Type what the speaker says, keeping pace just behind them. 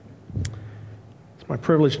My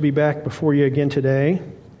privilege to be back before you again today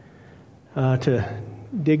to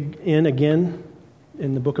dig in again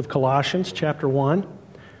in the book of Colossians, chapter 1,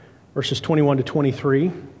 verses 21 to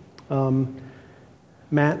 23.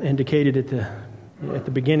 Matt indicated at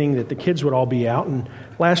the beginning that the kids would all be out, and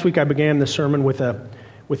last week I began the sermon with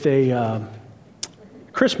a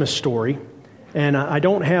Christmas story, and I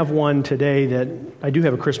don't have one today that I do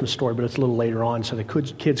have a Christmas story, but it's a little later on, so the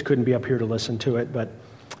kids couldn't be up here to listen to it. But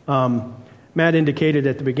Matt indicated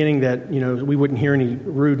at the beginning that we wouldn't hear any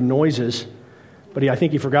rude noises, but I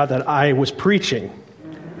think he forgot that I was preaching,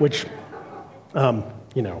 which me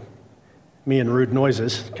and rude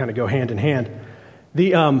noises kind of go hand in hand.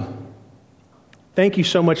 Thank you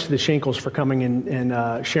so much to the Shinkles for coming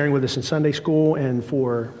and sharing with us in Sunday school and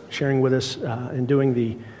for sharing with us and doing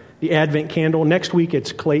the Advent candle. Next week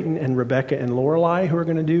it's Clayton and Rebecca and Lorelei who are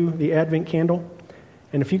going to do the Advent candle.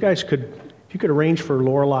 And if you guys could arrange for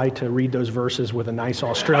Lorelei to read those verses with a nice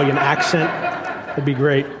Australian accent, that'd be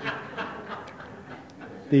great.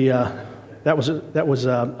 That was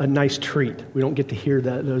a nice treat. We don't get to hear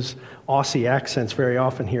those Aussie accents very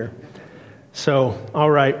often here. So,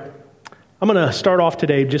 all right. I'm going to start off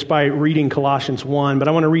today just by reading Colossians 1, but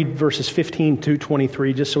I want to read verses 15 to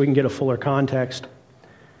 23 just so we can get a fuller context.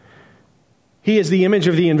 He is the image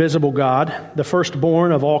of the invisible God, the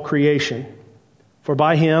firstborn of all creation. For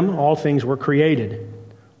by him all things were created,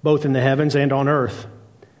 both in the heavens and on earth,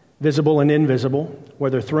 visible and invisible,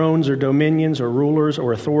 whether thrones or dominions or rulers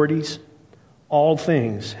or authorities. All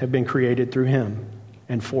things have been created through him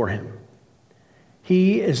and for him.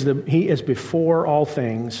 He is before all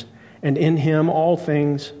things, and in him all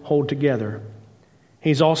things hold together.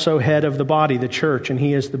 He's also head of the body, the church, and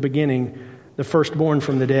he is the beginning, the firstborn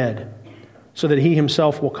from the dead, so that he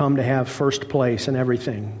himself will come to have first place in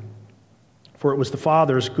everything. For it was the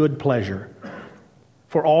Father's good pleasure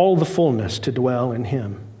for all the fullness to dwell in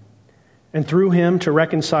him, and through him to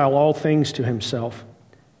reconcile all things to himself,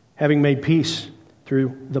 having made peace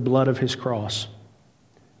through the blood of his cross.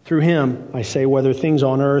 Through him, I say, whether things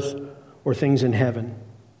on earth or things in heaven.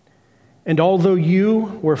 And although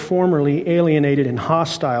you were formerly alienated and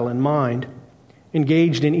hostile in mind,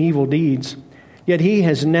 engaged in evil deeds, yet he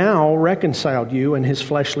has now reconciled you in his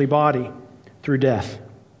fleshly body through death,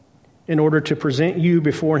 in order to present you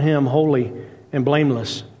before him holy and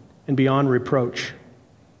blameless and beyond reproach.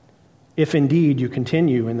 If indeed you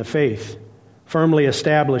continue in the faith, firmly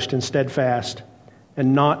established and steadfast,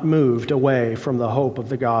 and not moved away from the hope of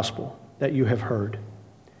the gospel that you have heard,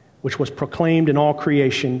 which was proclaimed in all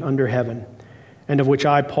creation under heaven, and of which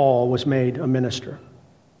I, Paul, was made a minister.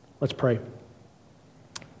 Let's pray.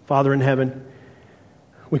 Father in heaven,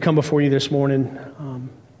 we come before you this morning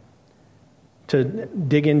to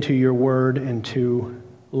dig into your word and to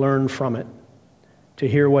learn from it, to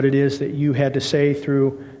hear what it is that you had to say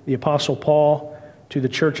through the Apostle Paul to the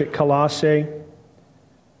church at Colossae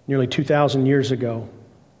nearly 2,000 years ago.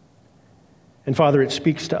 And Father, it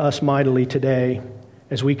speaks to us mightily today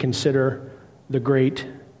as we consider the great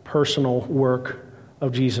personal work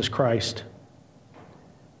of Jesus Christ.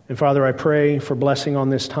 And Father, I pray for blessing on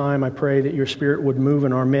this time. I pray that your Spirit would move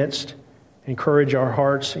in our midst, encourage our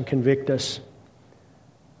hearts, and convict us.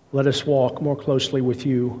 Let us walk more closely with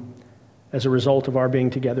you as a result of our being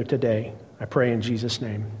together today. I pray in Jesus'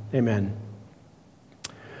 name. Amen.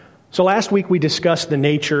 So last week we discussed the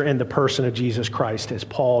nature and the person of Jesus Christ as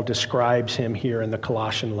Paul describes him here in the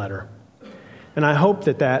Colossian letter. And I hope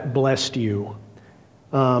that blessed you,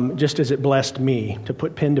 just as it blessed me, to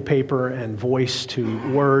put pen to paper and voice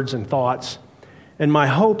to words and thoughts. And my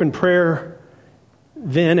hope and prayer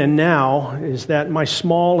then and now is that my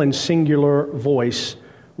small and singular voice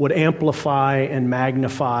would amplify and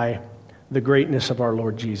magnify the greatness of our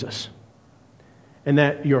Lord Jesus, and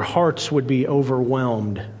that your hearts would be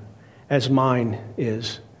overwhelmed as mine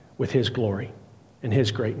is with his glory and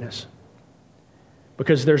his greatness.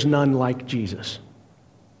 Because there's none like Jesus.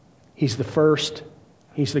 He's the first,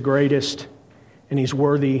 he's the greatest, and he's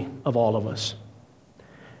worthy of all of us.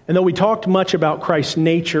 And though we talked much about Christ's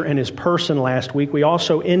nature and his person last week, we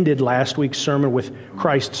also ended last week's sermon with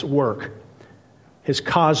Christ's work, his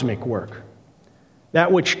cosmic work,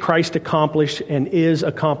 that which Christ accomplished and is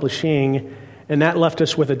accomplishing, and that left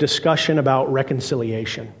us with a discussion about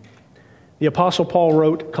reconciliation. The Apostle Paul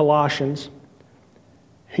wrote Colossians.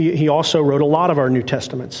 He also wrote a lot of our New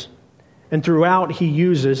Testaments. And throughout, he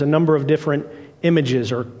uses a number of different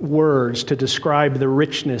images or words to describe the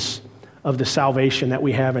richness of the salvation that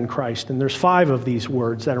we have in Christ. And there's 5 of these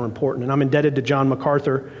words that are important. And I'm indebted to John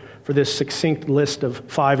MacArthur for this succinct list of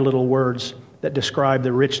 5 little words that describe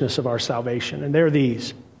the richness of our salvation. And they're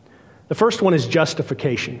these. The first one is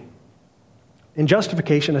justification. In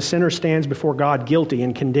justification, a sinner stands before God guilty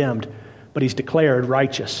and condemned, but he's declared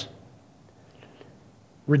righteous.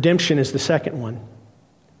 Redemption is the second one.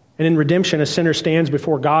 And in redemption, a sinner stands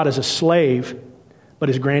before God as a slave, but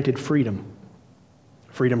is granted freedom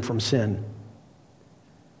from sin.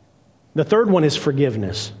 The third one is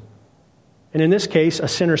forgiveness. And in this case, a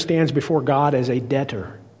sinner stands before God as a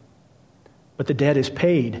debtor, but the debt is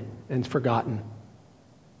paid and forgotten.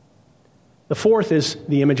 The fourth is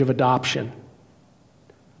the image of adoption.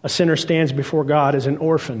 A sinner stands before God as an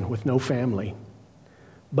orphan with no family,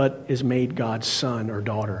 but is made God's son or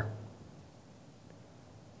daughter.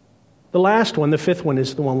 The last one, the fifth one,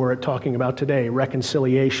 is the one we're talking about today,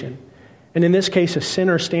 reconciliation. And in this case, a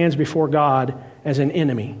sinner stands before God as an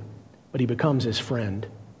enemy, but he becomes his friend.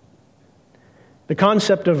 The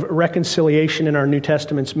concept of reconciliation in our New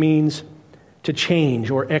Testaments means to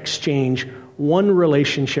change or exchange one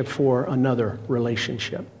relationship for another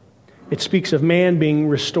relationship. It speaks of man being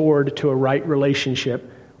restored to a right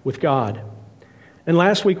relationship with God. And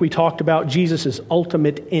last week we talked about Jesus'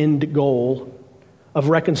 ultimate end goal of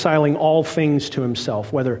reconciling all things to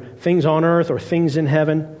himself, whether things on earth or things in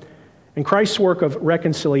heaven. And Christ's work of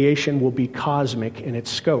reconciliation will be cosmic in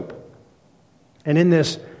its scope. And in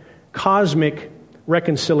this cosmic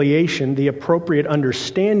reconciliation, the appropriate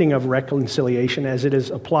understanding of reconciliation as it is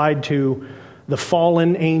applied to the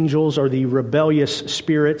fallen angels or the rebellious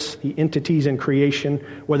spirits, the entities in creation,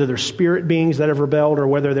 whether they're spirit beings that have rebelled or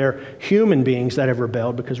whether they're human beings that have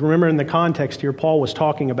rebelled. Because remember, in the context here, Paul was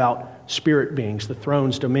talking about spirit beings, the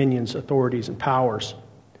thrones, dominions, authorities, and powers.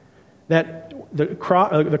 That the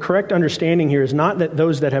correct understanding here is not that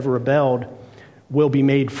those that have rebelled will be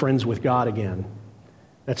made friends with God again.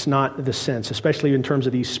 That's not the sense, especially in terms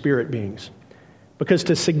of these spirit beings. Because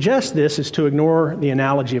to suggest this is to ignore the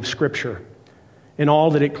analogy of Scripture and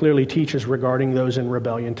all that it clearly teaches regarding those in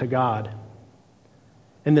rebellion to God.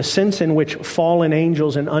 And the sense in which fallen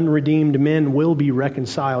angels and unredeemed men will be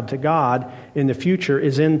reconciled to God in the future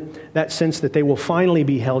is in that sense that they will finally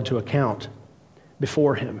be held to account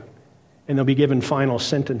before Him. And they'll be given final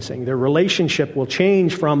sentencing. Their relationship will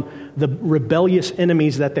change from the rebellious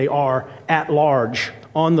enemies that they are at large,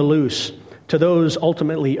 on the loose, to those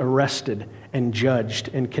ultimately arrested and judged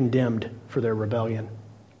and condemned for their rebellion.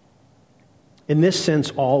 In this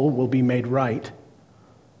sense, all will be made right.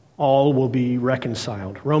 All will be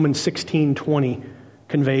reconciled. Romans 16:20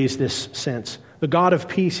 conveys this sense. The God of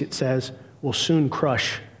peace, it says, will soon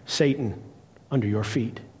crush Satan under your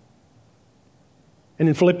feet. And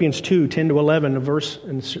in Philippians 2:10-11,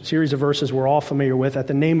 a series of verses we're all familiar with, at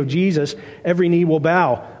the name of Jesus, every knee will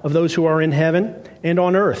bow of those who are in heaven and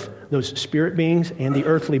on earth, those spirit beings and the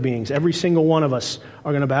earthly beings. Every single one of us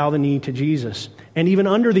are going to bow the knee to Jesus. And even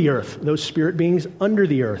under the earth, those spirit beings under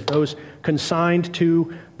the earth, those consigned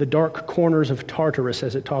to the dark corners of Tartarus,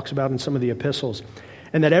 as it talks about in some of the epistles.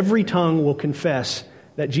 And that every tongue will confess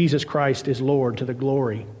that Jesus Christ is Lord to the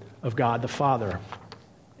glory of God the Father.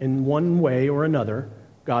 In one way or another,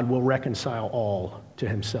 God will reconcile all to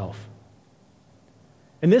Himself.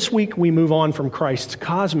 And this week we move on from Christ's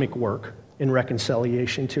cosmic work in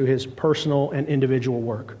reconciliation to His personal and individual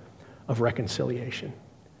work of reconciliation.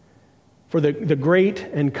 For the great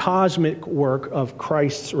and cosmic work of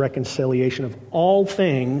Christ's reconciliation of all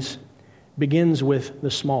things begins with the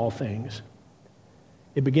small things.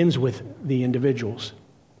 It begins with the individuals.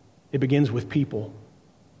 It begins with people.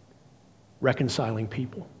 Reconciling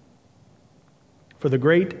people. For the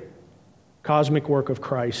great cosmic work of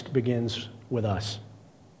Christ begins with us.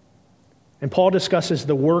 And Paul discusses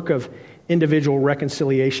the work of individual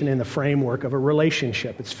reconciliation in the framework of a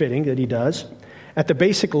relationship. It's fitting that he does. At the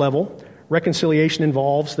basic level, reconciliation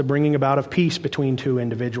involves the bringing about of peace between two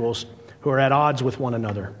individuals who are at odds with one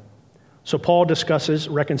another. So Paul discusses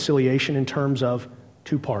reconciliation in terms of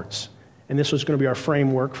two parts. And this was going to be our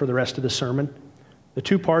framework for the rest of the sermon. The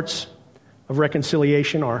two parts of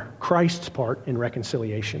reconciliation are Christ's part in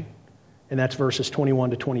reconciliation, and that's verses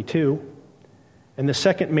 21-22. And the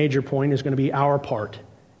second major point is going to be our part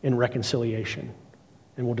in reconciliation,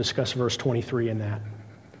 and we'll discuss verse 23 in that.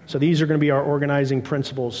 So these are going to be our organizing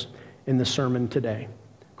principles in the sermon today.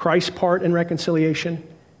 Christ's part in reconciliation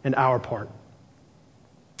and our part.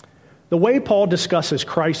 The way Paul discusses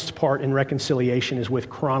Christ's part in reconciliation is with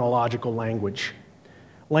chronological language.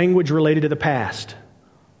 Language related to the past.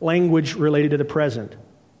 Language related to the present.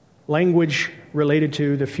 Language related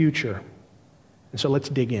to the future. And so let's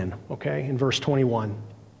dig in, okay, in verse 21.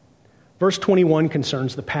 Verse 21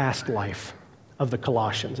 concerns the past life of the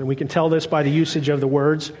Colossians. And we can tell this by the usage of the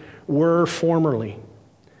words, were formerly.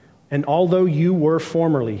 And although you were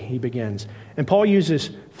formerly, he begins. And Paul uses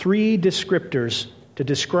three descriptors to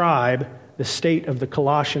describe the state of the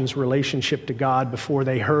Colossians' relationship to God before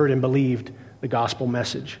they heard and believed the gospel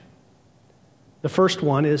message. The first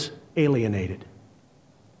one is alienated.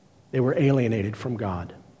 They were alienated from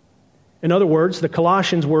God. In other words, the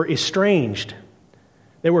Colossians were estranged.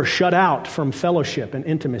 They were shut out from fellowship and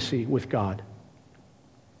intimacy with God.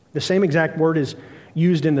 The same exact word is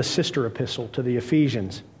used in the sister epistle to the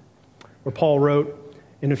Ephesians, where Paul wrote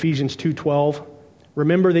in Ephesians 2:12,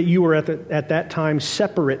 "Remember that you were at that time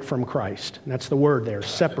separate from Christ." And that's the word there,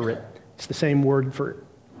 separate. It's the same word for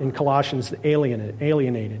in Colossians,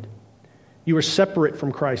 alienated. You were separate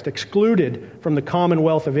from Christ, excluded from the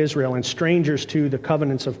commonwealth of Israel, and strangers to the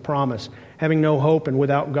covenants of promise, having no hope and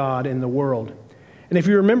without God in the world. And if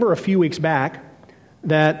you remember a few weeks back,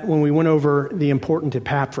 that when we went over the important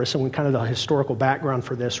Epaphras and kind of the historical background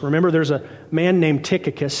for this, remember there's a man named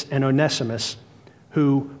Tychicus and Onesimus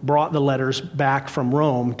who brought the letters back from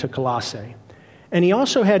Rome to Colossae. And he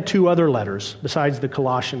also had two other letters besides the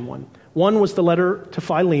Colossian one. One was the letter to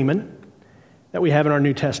Philemon that we have in our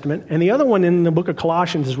New Testament, and the other one in the book of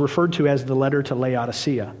Colossians is referred to as the letter to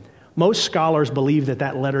Laodicea. Most scholars believe that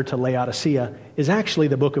that letter to Laodicea is actually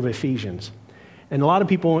the book of Ephesians. And a lot of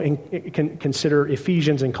people can consider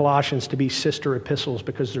Ephesians and Colossians to be sister epistles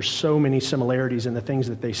because there's so many similarities in the things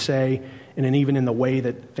that they say and even in the way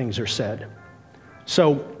that things are said.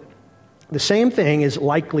 So the same thing is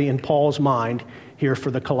likely in Paul's mind here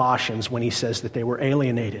for the Colossians when he says that they were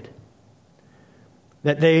alienated.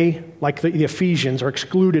 That they, like the Ephesians, are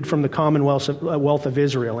excluded from the commonwealth of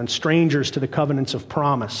Israel and strangers to the covenants of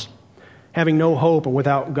promise, having no hope and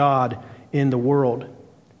without God in the world.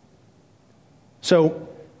 So,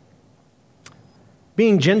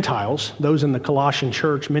 being Gentiles, those in the Colossian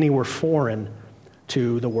church, many were foreign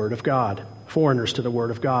to the Word of God, foreigners to the Word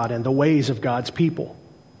of God and the ways of God's people.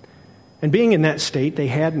 And being in that state, they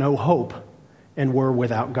had no hope and were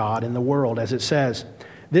without God in the world, as it says.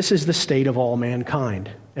 This is the state of all mankind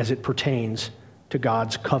as it pertains to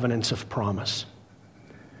God's covenants of promise.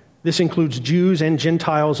 This includes Jews and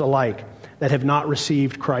Gentiles alike that have not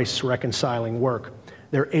received Christ's reconciling work.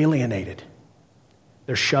 They're alienated.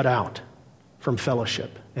 They're shut out from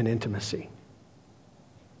fellowship and intimacy.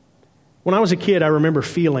 When I was a kid, I remember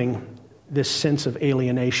feeling this sense of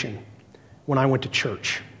alienation when I went to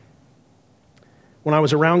church. When I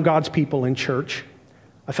was around God's people in church,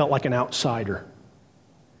 I felt like an outsider.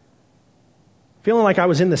 Feeling like I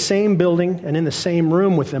was in the same building and in the same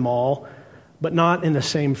room with them all, but not in the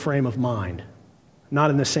same frame of mind, not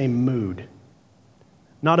in the same mood,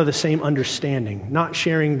 not of the same understanding, not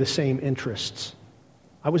sharing the same interests.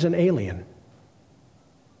 I was an alien.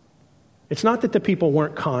 It's not that the people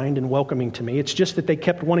weren't kind and welcoming to me. It's just that they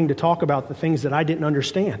kept wanting to talk about the things that I didn't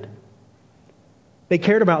understand. They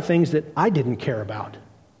cared about things that I didn't care about.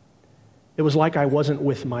 It was like I wasn't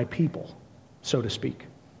with my people, so to speak.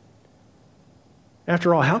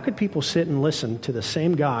 After all, how could people sit and listen to the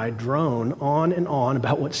same guy drone on and on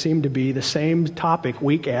about what seemed to be the same topic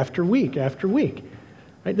week after week after week?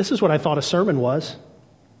 Right? This is what I thought a sermon was.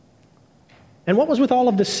 And what was with all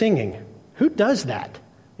of the singing? Who does that?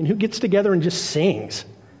 And who gets together and just sings?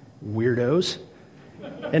 Weirdos.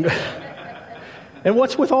 And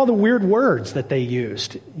what's with all the weird words that they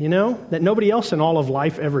used, that nobody else in all of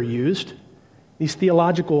life ever used? These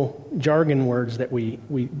theological jargon words that we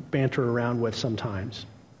banter around with sometimes.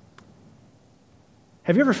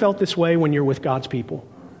 Have you ever felt this way when you're with God's people?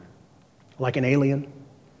 Like an alien? Do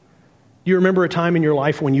you remember a time in your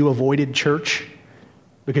life when you avoided church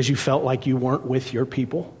because you felt like you weren't with your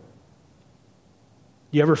people?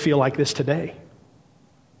 Do you ever feel like this today?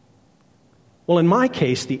 Well, in my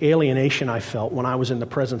case, the alienation I felt when I was in the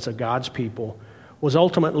presence of God's people was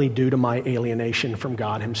ultimately due to my alienation from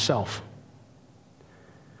God Himself.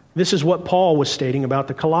 This is what Paul was stating about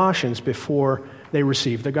the Colossians before they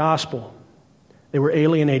received the gospel. They were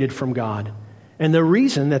alienated from God. And the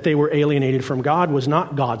reason that they were alienated from God was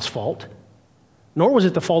not God's fault, nor was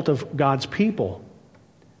it the fault of God's people,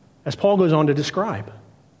 as Paul goes on to describe.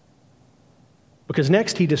 Because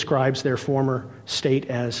next he describes their former state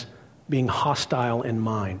as being hostile in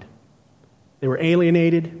mind. They were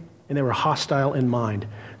alienated and they were hostile in mind.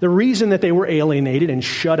 The reason that they were alienated and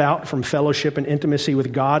shut out from fellowship and intimacy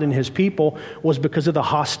with God and His people was because of the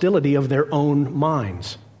hostility of their own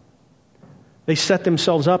minds. They set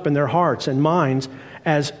themselves up in their hearts and minds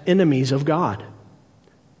as enemies of God.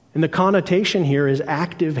 And the connotation here is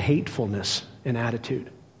active hatefulness in attitude.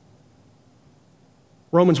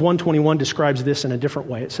 Romans 1:21 describes this in a different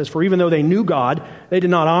way. It says, "For even though they knew God, they did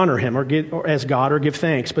not honor Him as God or give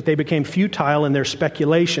thanks, but they became futile in their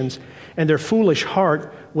speculations, and their foolish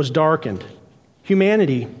heart was darkened."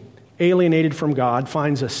 Humanity alienated from God,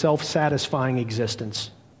 finds a self-satisfying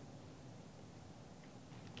existence.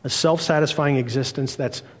 A self-satisfying existence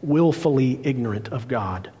that's willfully ignorant of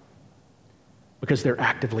God because they're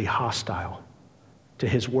actively hostile to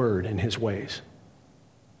His word and His ways.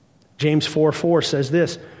 James 4:4 says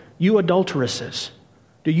this, "You adulteresses,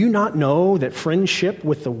 do you not know that friendship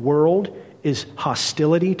with the world is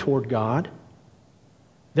hostility toward God?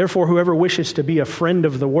 Therefore, whoever wishes to be a friend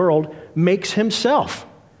of the world makes himself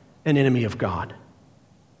an enemy of God."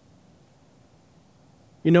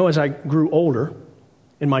 You know, as I grew older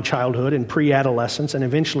in my childhood and pre-adolescence and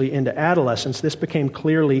eventually into adolescence, this became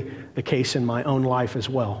clearly the case in my own life as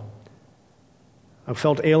well. I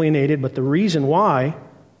felt alienated, but the reason why,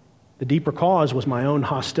 the deeper cause, was my own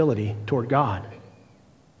hostility toward God.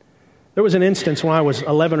 There was an instance when I was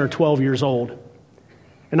 11 or 12 years old,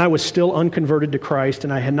 and I was still unconverted to Christ,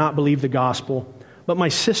 and I had not believed the gospel, but my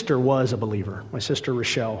sister was a believer, my sister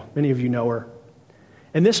Rochelle. Many of you know her.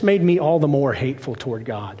 And this made me all the more hateful toward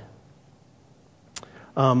God,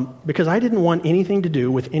 because I didn't want anything to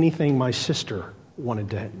do with anything my sister wanted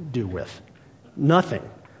to do with. Nothing.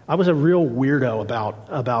 I was a real weirdo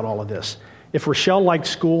about all of this. If Rochelle liked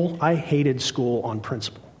school, I hated school on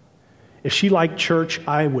principle. If she liked church,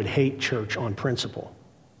 I would hate church on principle.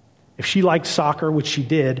 If she liked soccer, which she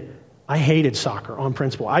did, I hated soccer on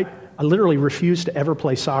principle. I literally refused to ever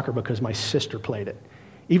play soccer because my sister played it,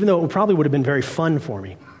 even though it probably would have been very fun for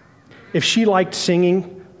me. If she liked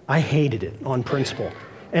singing, I hated it on principle.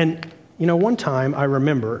 And, you know, one time I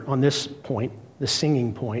remember on this point, the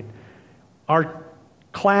singing point, our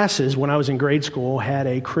classes when I was in grade school had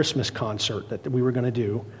a Christmas concert that we were going to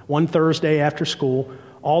do. One Thursday after school,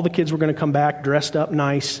 all the kids were going to come back dressed up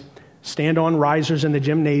nice, stand on risers in the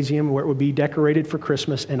gymnasium where it would be decorated for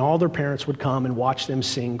Christmas, and all their parents would come and watch them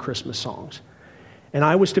sing Christmas songs. And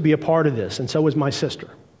I was to be a part of this, and so was my sister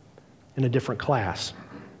in a different class.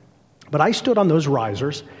 But I stood on those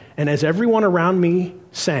risers, and as everyone around me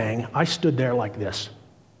sang, I stood there like this.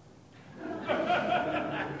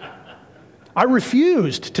 I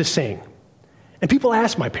refused to sing. And people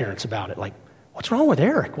asked my parents about it, like, "What's wrong with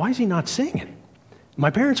Eric? Why is he not singing?" My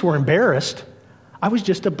parents were embarrassed. I was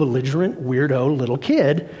just a belligerent, weirdo little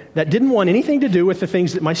kid that didn't want anything to do with the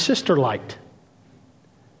things that my sister liked.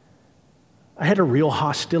 I had a real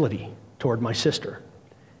hostility toward my sister.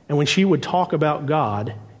 And when she would talk about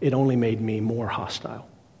God, it only made me more hostile.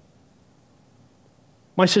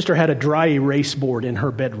 My sister had a dry erase board in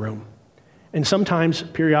her bedroom. And sometimes,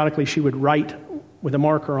 periodically, she would write with a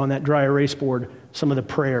marker on that dry erase board some of the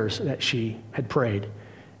prayers that she had prayed.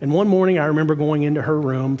 And one morning, I remember going into her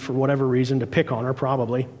room for whatever reason, to pick on her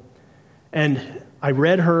probably. And I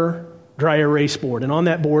read her dry erase board. And on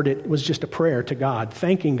that board, it was just a prayer to God,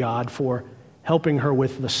 thanking God for helping her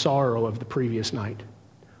with the sorrow of the previous night,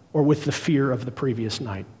 or with the fear of the previous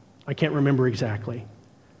night. I can't remember exactly.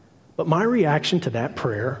 But my reaction to that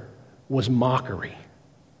prayer was mockery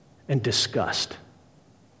and disgust.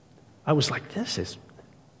 I was like, this is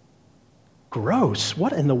gross.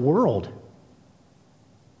 What in the world?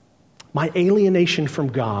 My alienation from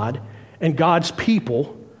God and God's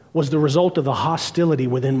people was the result of the hostility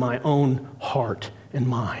within my own heart and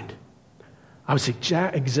mind. I was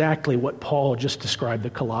exactly what Paul just described the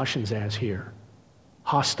Colossians as here,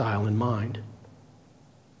 hostile in mind.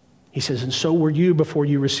 He says, "And so were you before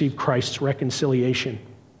you received Christ's reconciliation.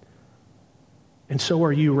 And so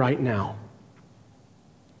are you right now.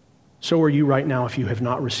 So are you right now if you have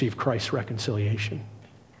not received Christ's reconciliation."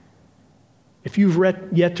 If you've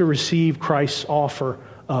yet to receive Christ's offer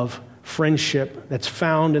of friendship that's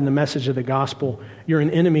found in the message of the gospel, you're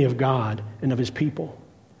an enemy of God and of His people.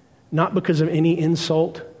 Not because of any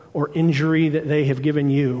insult or injury that they have given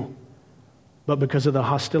you, but because of the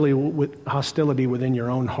hostility within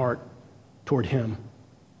your own heart toward Him.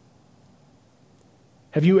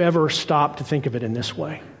 Have you ever stopped to think of it in this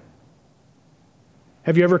way?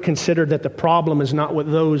 Have you ever considered that the problem is not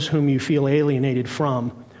with those whom you feel alienated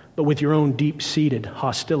from, but with your own deep-seated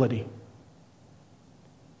hostility?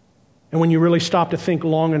 And when you really stop to think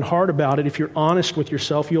long and hard about it, if you're honest with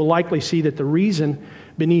yourself, you'll likely see that the reason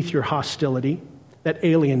beneath your hostility that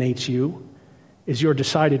alienates you is your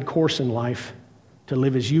decided course in life to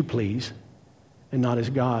live as you please and not as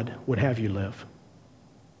God would have you live.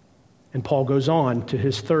 And Paul goes on to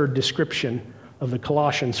his third description of the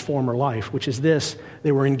Colossians' former life, which is this: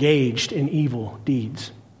 they were engaged in evil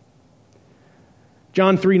deeds.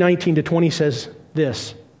 John 3:19-20 says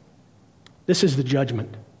this: "This is the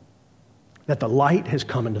judgment, that the light has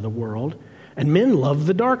come into the world, and men love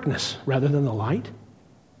the darkness rather than the light,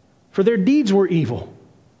 for their deeds were evil.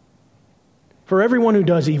 For everyone who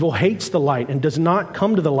does evil hates the light and does not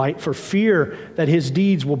come to the light for fear that his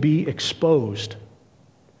deeds will be exposed.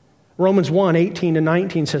 Romans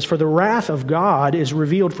 1:18-19 says, For the wrath of God is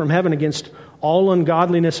revealed from heaven against all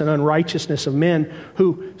ungodliness and unrighteousness of men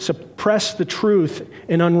who suppress the truth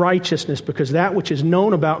in unrighteousness, because that which is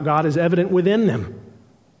known about God is evident within them,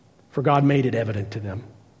 for God made it evident to them.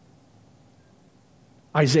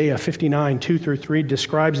 Isaiah 59:2-3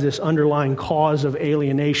 describes this underlying cause of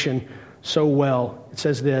alienation so well. It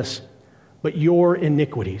says this, But your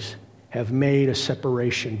iniquities have made a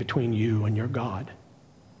separation between you and your God.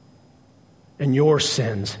 And your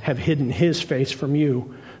sins have hidden his face from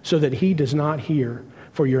you, so that he does not hear.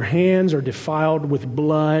 For your hands are defiled with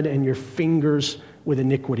blood, and your fingers with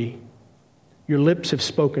iniquity. Your lips have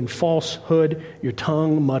spoken falsehood, your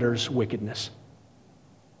tongue mutters wickedness.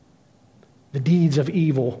 The deeds of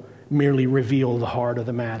evil merely reveal the heart of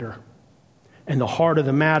the matter. And the heart of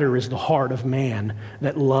the matter is the heart of man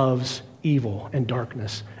that loves evil and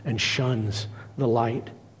darkness and shuns the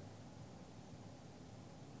light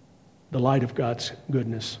of God's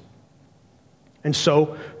goodness. And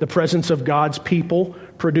so the presence of God's people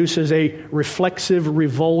produces a reflexive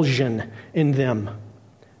revulsion in them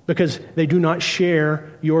because they do not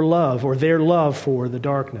share your love or their love for the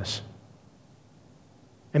darkness.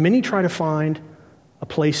 And many try to find a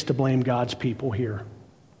place to blame God's people here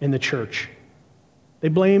in the church. They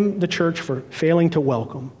blame the church for failing to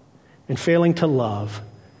welcome and failing to love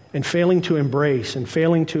and failing to embrace and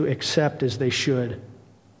failing to accept as they should.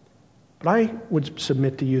 But I would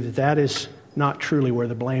submit to you that that is not truly where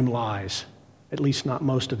the blame lies, at least not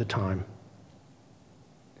most of the time.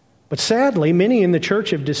 But sadly, many in the church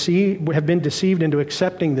have been deceived into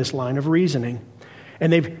accepting this line of reasoning,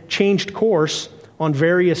 and they've changed course on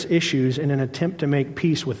various issues in an attempt to make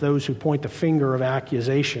peace with those who point the finger of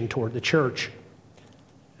accusation toward the church.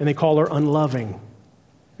 And they call her unloving,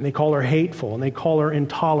 and they call her hateful, and they call her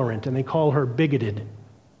intolerant, and they call her bigoted.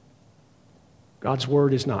 God's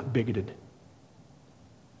word is not bigoted,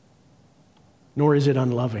 nor is it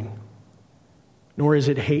unloving, nor is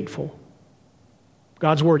it hateful.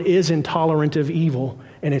 God's word is intolerant of evil,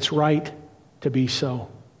 and it's right to be so.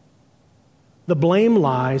 The blame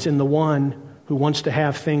lies in the one who wants to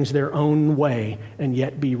have things their own way and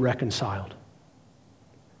yet be reconciled.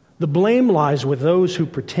 The blame lies with those who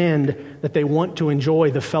pretend that they want to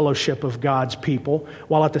enjoy the fellowship of God's people,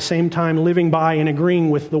 while at the same time living by and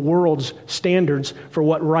agreeing with the world's standards for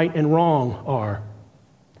what right and wrong are.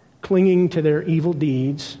 Clinging to their evil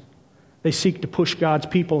deeds, they seek to push God's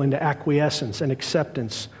people into acquiescence and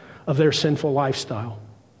acceptance of their sinful lifestyle.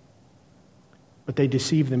 But they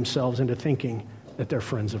deceive themselves into thinking that they're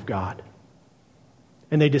friends of God.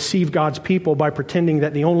 And they deceive God's people by pretending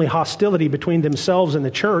that the only hostility between themselves and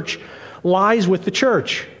the church lies with the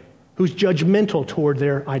church, who's judgmental toward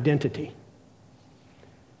their identity.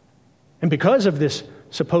 And because of this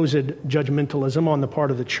supposed judgmentalism on the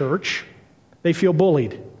part of the church, they feel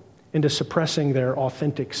bullied into suppressing their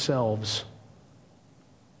authentic selves.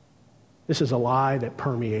 This is a lie that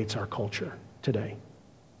permeates our culture today.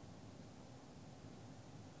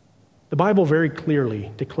 The Bible very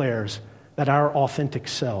clearly declares that our authentic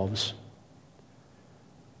selves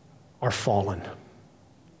are fallen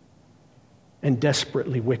and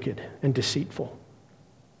desperately wicked and deceitful.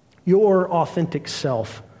 Your authentic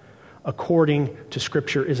self, according to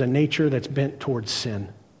Scripture, is a nature that's bent towards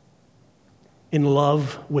sin, in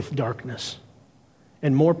love with darkness,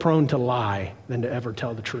 and more prone to lie than to ever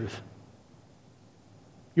tell the truth.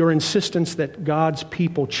 Your insistence that God's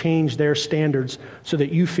people change their standards so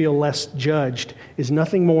that you feel less judged is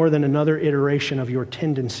nothing more than another iteration of your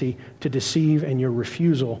tendency to deceive and your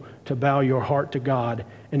refusal to bow your heart to God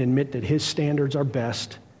and admit that His standards are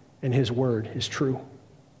best and His word is true.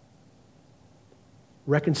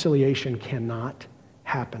 Reconciliation cannot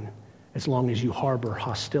happen as long as you harbor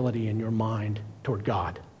hostility in your mind toward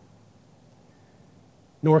God.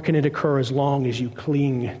 Nor can it occur as long as you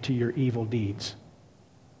cling to your evil deeds.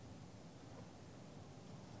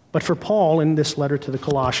 But for Paul, in this letter to the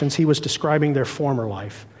Colossians, he was describing their former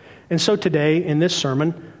life. And so today, in this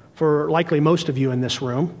sermon, for likely most of you in this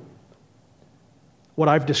room, what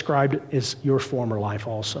I've described is your former life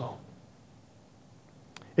also.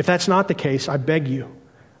 If that's not the case, I beg you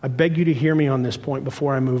to hear me on this point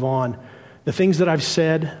before I move on. The things that I've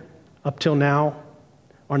said up till now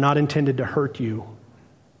are not intended to hurt you.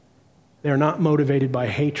 They are not motivated by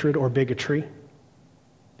hatred or bigotry.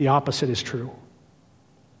 The opposite is true.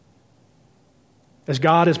 As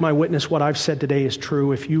God is my witness, what I've said today is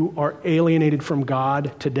true. If you are alienated from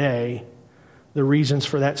God today, the reasons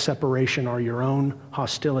for that separation are your own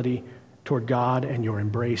hostility toward God and your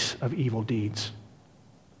embrace of evil deeds.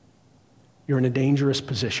 You're in a dangerous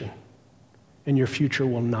position, and your future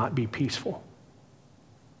will not be peaceful.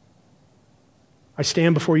 I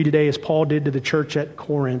stand before you today as Paul did to the church at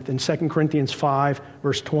Corinth in 2 Corinthians 5,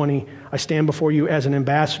 verse 20. I stand before you as an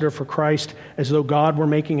ambassador for Christ, as though God were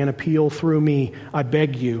making an appeal through me. I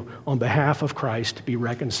beg you, on behalf of Christ, to be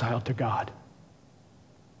reconciled to God.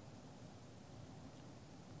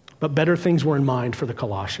 But better things were in mind for the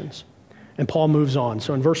Colossians. And Paul moves on.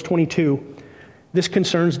 So in verse 22, this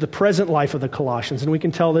concerns the present life of the Colossians. And we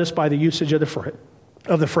can tell this by the usage of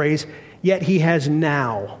the phrase, yet he has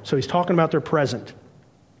now. So he's talking about their present.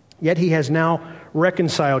 Yet he has now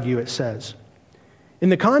reconciled you, it says. In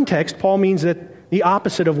the context, Paul means that the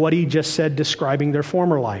opposite of what he just said describing their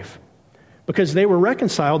former life. Because they were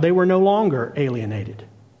reconciled, they were no longer alienated.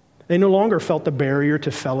 They no longer felt the barrier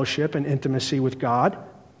to fellowship and intimacy with God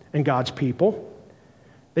and God's people.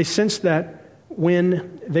 They sensed that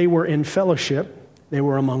when they were in fellowship, they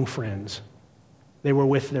were among friends. They were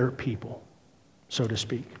with their people, so to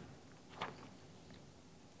speak.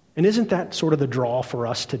 And isn't that sort of the draw for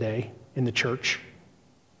us today in the church?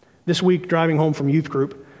 This week, driving home from youth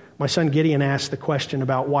group, my son Gideon asked the question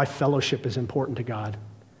about why fellowship is important to God.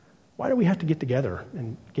 Why do we have to get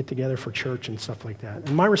together for church and stuff like that?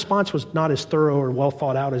 And my response was not as thorough or well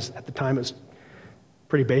thought out as at the time. It was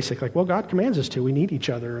pretty basic, like, well, God commands us to. We need each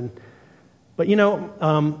other. But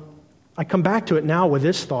I come back to it now with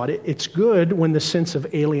this thought. It's good when the sense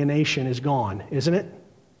of alienation is gone, isn't it?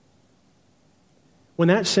 When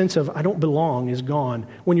that sense of I don't belong is gone,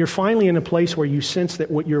 when you're finally in a place where you sense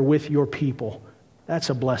that what you're with your people, that's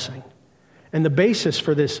a blessing. And the basis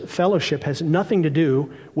for this fellowship has nothing to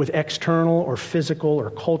do with external or physical or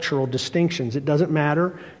cultural distinctions. It doesn't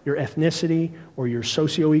matter your ethnicity or your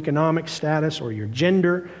socioeconomic status or your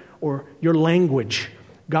gender or your language.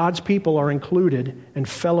 God's people are included in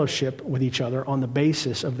fellowship with each other on the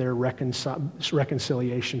basis of their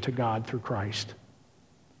reconciliation to God through Christ.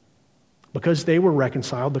 Because they were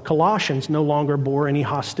reconciled, the Colossians no longer bore any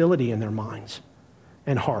hostility in their minds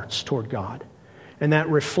and hearts toward God. And that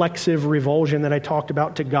reflexive revulsion that I talked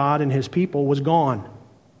about to God and his people was gone.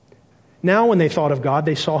 Now when they thought of God,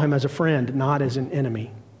 they saw him as a friend, not as an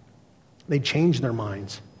enemy. They changed their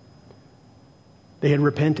minds. They had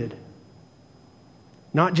repented.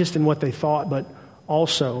 Not just in what they thought, but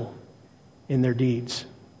also in their deeds.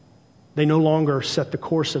 They no longer set the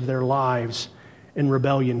course of their lives in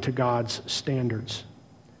rebellion to God's standards.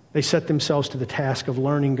 They set themselves to the task of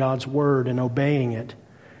learning God's word and obeying it.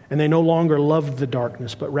 And they no longer loved the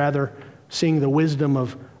darkness, but rather, seeing the wisdom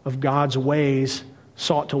of God's ways,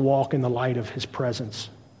 sought to walk in the light of his presence.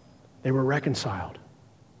 They were reconciled.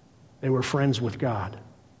 They were friends with God.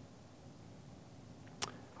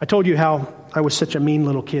 I told you how I was such a mean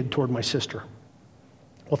little kid toward my sister.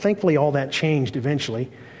 Well, thankfully, all that changed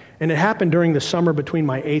eventually. And it happened during the summer between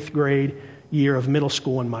my 8th grade year of middle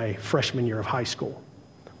school and my freshman year of high school.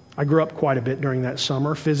 I grew up quite a bit during that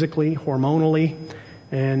summer, physically, hormonally,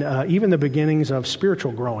 and even the beginnings of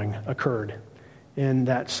spiritual growing occurred in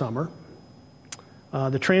that summer.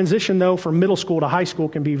 The transition, though, from middle school to high school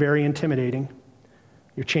can be very intimidating.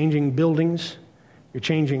 You're changing buildings. You're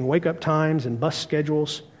changing wake-up times and bus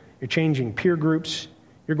schedules. You're changing peer groups.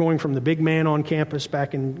 You're going from the big man on campus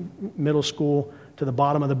back in middle school to the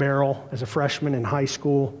bottom of the barrel as a freshman in high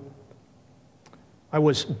school. I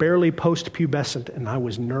was barely post-pubescent, and I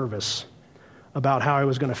was nervous about how I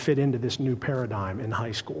was going to fit into this new paradigm in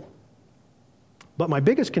high school. But my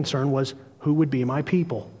biggest concern was who would be my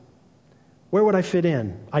people? Where would I fit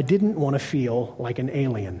in? I didn't want to feel like an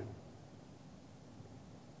alien.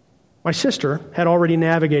 My sister had already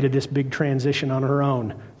navigated this big transition on her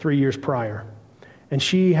own 3 years prior, and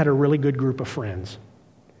she had a really good group of friends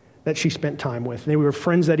that she spent time with. They were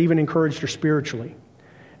friends that even encouraged her spiritually.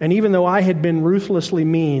 And even though I had been ruthlessly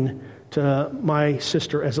mean to my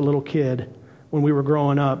sister as a little kid when we were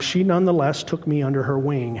growing up, she nonetheless took me under her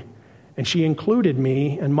wing, and she included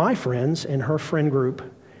me and my friends in her friend group,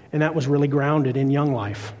 and that was really grounded in Young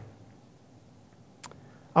Life.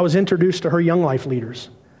 I was introduced to her Young Life leaders,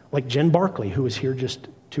 like Jen Barkley, who was here just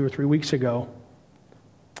 2 or 3 weeks ago,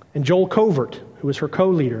 and Joel Covert, who was her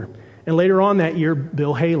co-leader, and later on that year,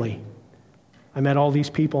 Bill Haley. I met all these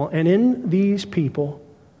people, and in these people,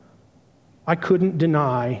 I couldn't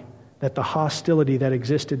deny that the hostility that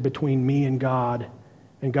existed between me and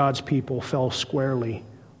God's people fell squarely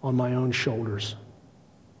on my own shoulders.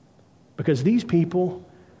 Because these people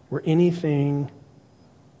were anything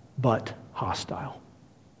but hostile.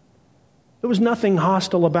 There was nothing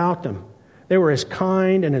hostile about them. They were as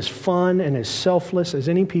kind and as fun and as selfless as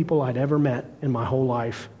any people I'd ever met in my whole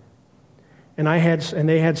life. And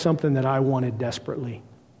they had something that I wanted desperately,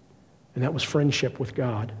 and that was friendship with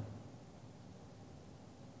God.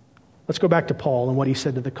 Let's go back to Paul and what he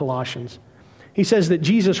said to the Colossians. He says that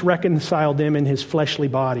Jesus reconciled them in his fleshly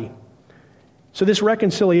body. So this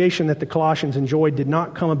reconciliation that the Colossians enjoyed did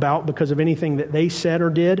not come about because of anything that they said or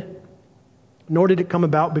did, nor did it come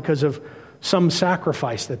about because of some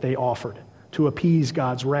sacrifice that they offered to appease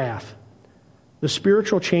God's wrath. The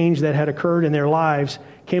spiritual change that had occurred in their lives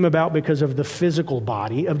came about because of the physical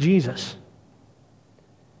body of Jesus.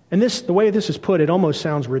 And the way this is put, it almost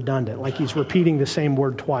sounds redundant, like he's repeating the same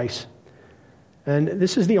word twice. And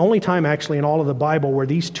this is the only time actually in all of the Bible where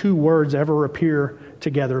these two words ever appear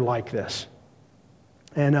together like this.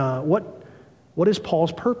 And what is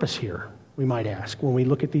Paul's purpose here, we might ask, when we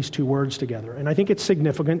look at these two words together? And I think it's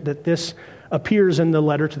significant that this appears in the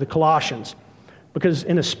letter to the Colossians, because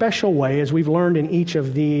in a special way, as we've learned in each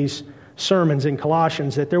of these sermons in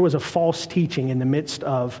Colossians, that there was a false teaching in the midst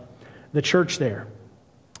of the church there.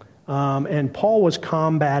 And Paul was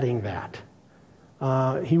combating that.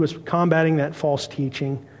 He was combating that false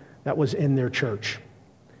teaching that was in their church.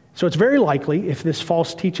 So it's very likely, if this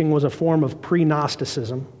false teaching was a form of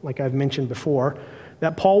pre-Gnosticism, like I've mentioned before,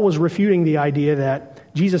 that Paul was refuting the idea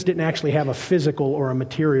that Jesus didn't actually have a physical or a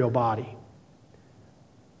material body.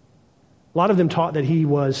 A lot of them taught that he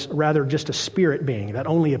was rather just a spirit being that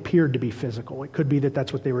only appeared to be physical. It could be that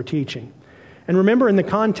that's what they were teaching. And remember, in the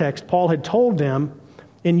context, Paul had told them,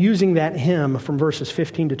 in using that hymn from verses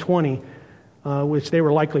 15 to 20, which they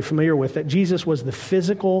were likely familiar with, that Jesus was the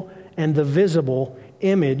physical and the visible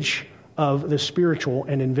image of the spiritual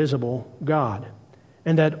and invisible God,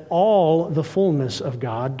 and that all the fullness of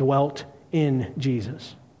God dwelt in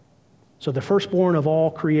Jesus. So the firstborn of all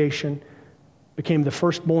creation became the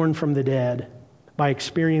firstborn from the dead by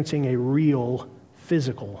experiencing a real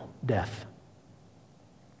physical death.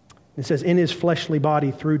 It says, in his fleshly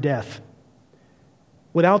body through death.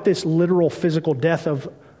 Without this literal physical death of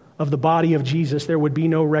the body of Jesus, there would be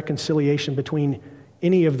no reconciliation between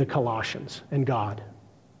any of the Colossians and God.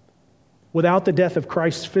 Without the death of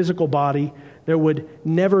Christ's physical body, there would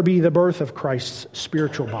never be the birth of Christ's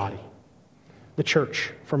spiritual body, the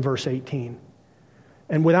church, from verse 18.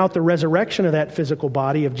 And without the resurrection of that physical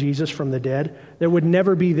body of Jesus from the dead, there would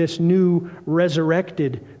never be this new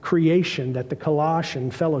resurrected creation that the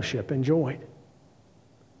Colossian fellowship enjoyed.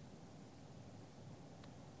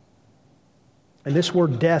 And this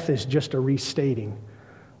word death is just a restating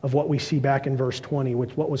of what we see back in verse 20,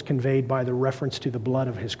 with what was conveyed by the reference to the blood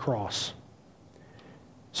of his cross.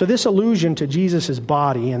 So this allusion to Jesus'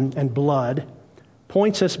 body and blood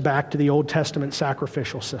points us back to the Old Testament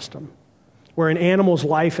sacrificial system, where an animal's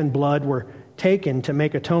life and blood were taken to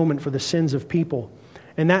make atonement for the sins of people.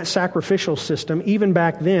 And that sacrificial system, even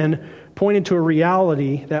back then, pointed to a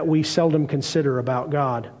reality that we seldom consider about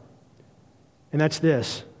God. And that's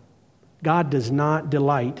this: God does not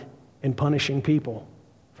delight in punishing people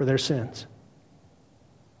for their sins.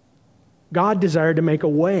 God desired to make a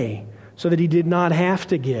way so that he did not have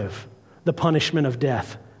to give the punishment of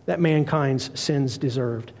death that mankind's sins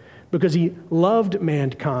deserved. Because he loved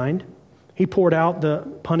mankind, he poured out the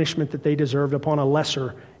punishment that they deserved upon a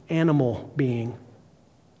lesser animal being.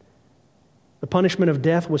 The punishment of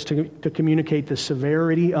death was to communicate the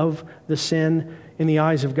severity of the sin in the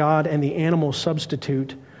eyes of God, and the animal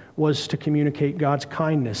substitute was to communicate God's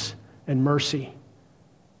kindness and mercy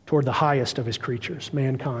toward the highest of his creatures,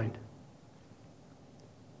 mankind.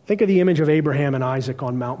 Think of the image of Abraham and Isaac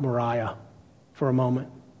on Mount Moriah for a moment.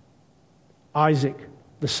 Isaac,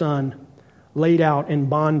 the son, laid out in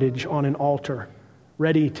bondage on an altar,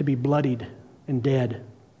 ready to be bloodied and dead.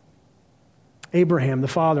 Abraham, the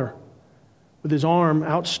father, with his arm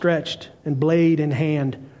outstretched and blade in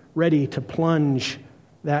hand, ready to plunge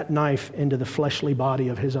that knife into the fleshly body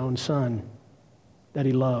of his own son that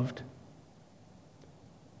he loved.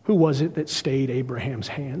 Who was it that stayed Abraham's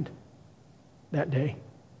hand that day?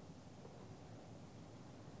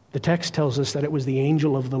 The text tells us that it was the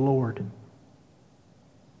angel of the Lord.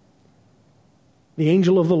 The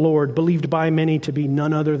angel of the Lord, believed by many to be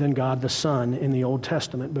none other than God the Son in the Old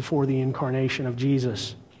Testament before the incarnation of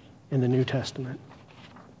Jesus in the New Testament.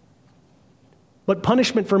 But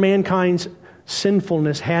punishment for mankind's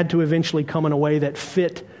sinfulness had to eventually come in a way that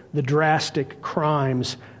fit the drastic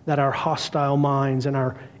crimes that our hostile minds and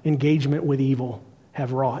our engagement with evil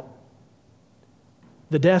have wrought.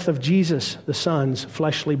 The death of Jesus, the Son's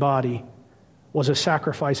fleshly body, was a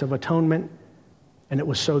sacrifice of atonement, and it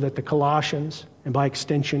was so that the Colossians, and by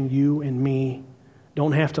extension you and me,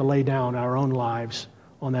 don't have to lay down our own lives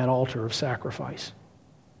on that altar of sacrifice.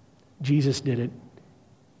 Jesus did it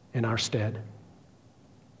in our stead.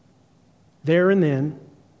 There and then,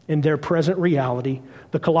 in their present reality,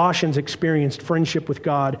 the Colossians experienced friendship with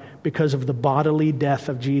God because of the bodily death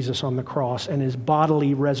of Jesus on the cross and his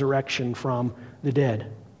bodily resurrection from the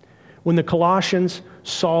dead. When the Colossians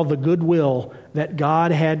saw the goodwill that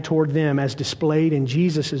God had toward them as displayed in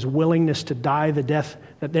Jesus' willingness to die the death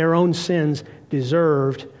that their own sins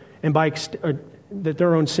deserved, and by extension,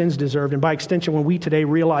 when we today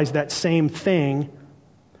realize that same thing,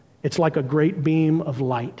 it's like a great beam of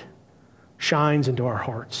light shines into our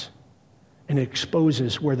hearts and it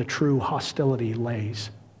exposes where the true hostility lays.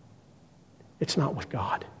 It's not with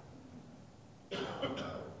God.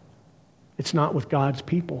 It's not with God's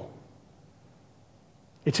people.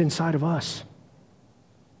 It's inside of us.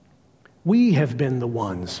 We have been the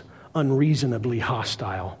ones unreasonably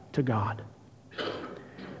hostile to God.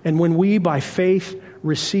 And when we, by faith,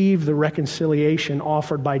 receive the reconciliation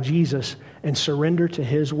offered by Jesus and surrender to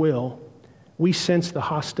his will, we sense the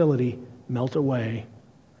hostility melt away,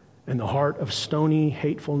 and the heart of stony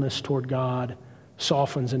hatefulness toward God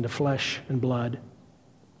softens into flesh and blood.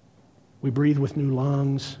 We breathe with new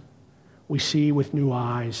lungs, we see with new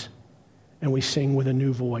eyes, and we sing with a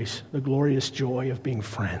new voice the glorious joy of being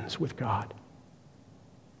friends with God.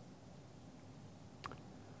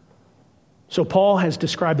 So Paul has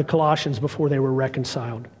described the Colossians before they were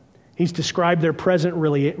reconciled. He's described their present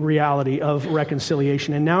reality of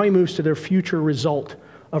reconciliation, and now he moves to their future result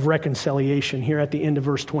of reconciliation here at the end of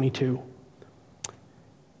verse 22.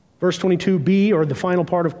 Verse 22b, or the final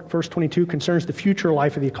part of verse 22, concerns the future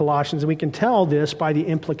life of the Colossians, and we can tell this by the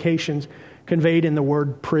implications conveyed in the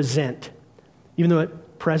word present. Even though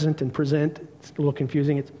present and present, it's a little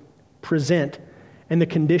confusing, it's present, and the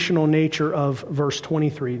conditional nature of verse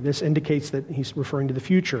 23. This indicates that he's referring to the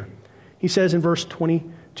future. He says in verse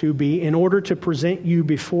 22b, in order to present you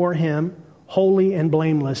before him holy and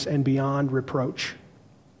blameless and beyond reproach.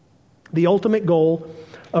 The ultimate goal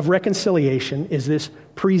of reconciliation is this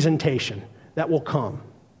presentation that will come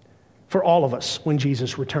for all of us when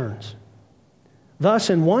Jesus returns. Thus,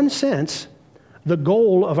 in one sense, the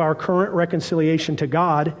goal of our current reconciliation to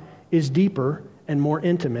God is deeper and more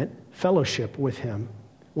intimate fellowship with him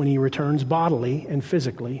when he returns bodily and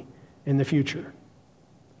physically in the future.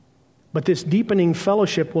 But this deepening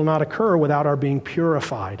fellowship will not occur without our being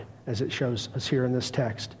purified, as it shows us here in this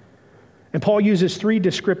text. And Paul uses three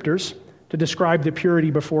descriptors to describe the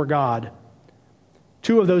purity before God.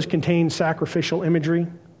 Two of those contain sacrificial imagery,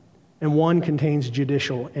 and one contains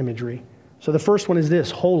judicial imagery. So the first one is this: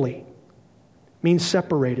 holy. Means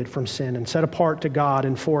separated from sin and set apart to God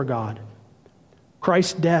and for God.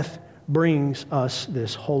 Christ's death brings us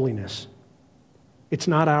this holiness. It's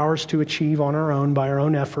not ours to achieve on our own by our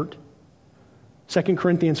own effort. 2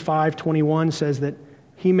 Corinthians 5:21 says that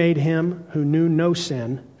he made him who knew no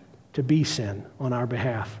sin to be sin on our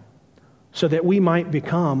behalf, so that we might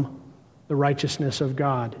become the righteousness of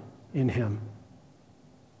God in him.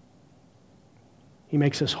 He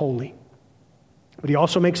makes us holy, but he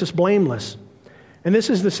also makes us blameless. And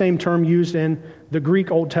this is the same term used in the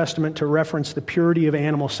Greek Old Testament to reference the purity of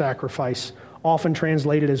animal sacrifice, often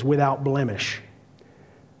translated as without blemish.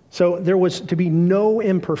 So there was to be no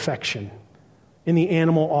imperfection in the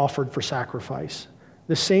animal offered for sacrifice.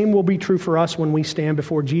 The same will be true for us when we stand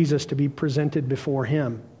before Jesus to be presented before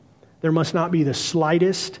him. There must not be the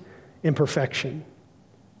slightest imperfection.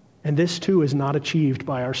 And this too is not achieved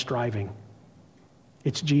by our striving.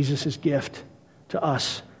 It's Jesus' gift to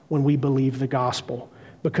us when we believe the gospel,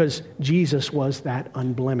 because Jesus was that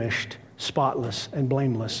unblemished, spotless, and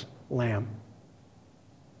blameless lamb.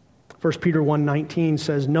 1 Peter 1:19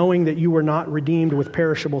 says, knowing that you were not redeemed with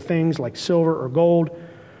perishable things like silver or gold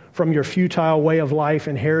from your futile way of life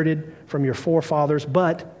inherited from your forefathers,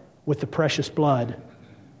 but with the precious blood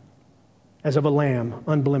as of a lamb,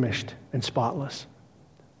 unblemished and spotless,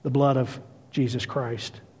 the blood of Jesus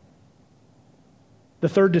Christ. The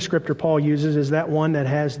third descriptor Paul uses is that one that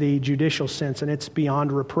has the judicial sense, and it's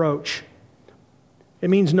beyond reproach. It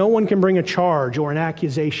means no one can bring a charge or an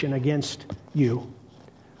accusation against you.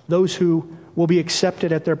 Those who will be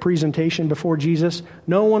accepted at their presentation before Jesus,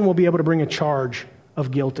 no one will be able to bring a charge of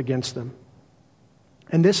guilt against them.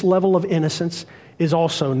 And this level of innocence is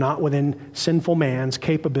also not within sinful man's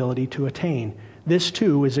capability to attain. This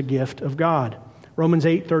too is a gift of God. Romans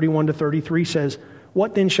 8:31-33 says,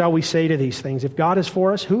 what then shall we say to these things? If God is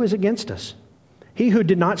for us, who is against us? He who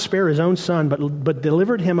did not spare his own son, but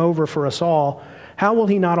delivered him over for us all, how will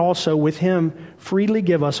he not also with him freely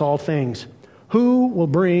give us all things? Who will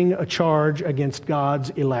bring a charge against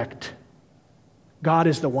God's elect? God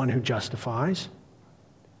is the one who justifies.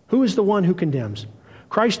 Who is the one who condemns?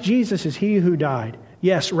 Christ Jesus is he who died.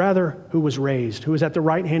 Yes, rather, who was raised, who is at the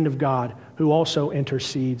right hand of God, who also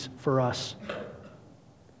intercedes for us.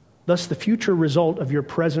 Thus, the future result of your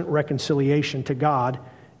present reconciliation to God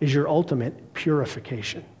is your ultimate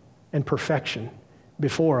purification and perfection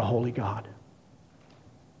before a holy God.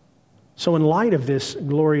 So in light of this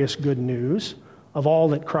glorious good news of all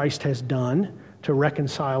that Christ has done to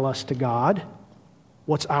reconcile us to God,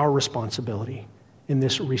 what's our responsibility in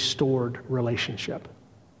this restored relationship?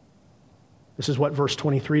 This is what verse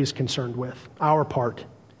 23 is concerned with, our part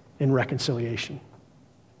in reconciliation.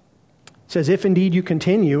 It says, if indeed you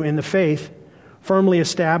continue in the faith, firmly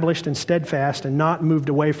established and steadfast and not moved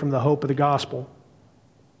away from the hope of the gospel.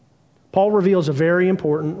 Paul reveals a very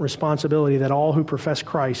important responsibility that all who profess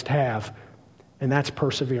Christ have, and that's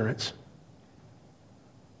perseverance.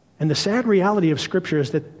 And the sad reality of Scripture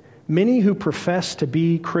is that many who profess to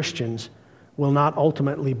be Christians will not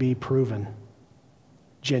ultimately be proven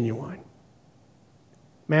genuine.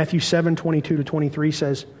 Matthew 7:22-23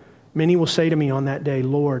 says, many will say to me on that day,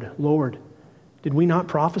 Lord, Lord, did we not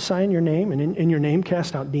prophesy in your name, and in your name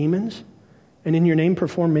cast out demons, and in your name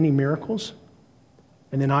perform many miracles?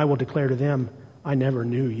 And then I will declare to them, I never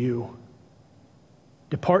knew you.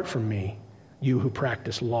 Depart from me, you who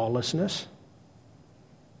practice lawlessness.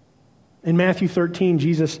 In Matthew 13,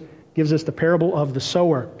 Jesus gives us the parable of the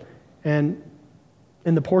sower. And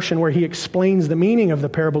in the portion where he explains the meaning of the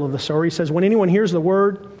parable of the sower, he says, when anyone hears the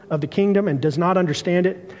word of the kingdom and does not understand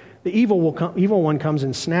it, the evil one comes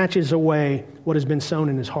and snatches away what has been sown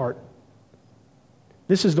in his heart.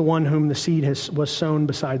 This is the one whom the seed was sown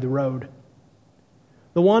beside the road.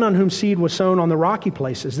 The one on whom seed was sown on the rocky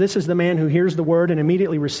places. This is the man who hears the word and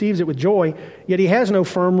immediately receives it with joy, yet he has no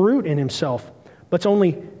firm root in himself, but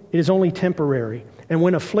it is only temporary. And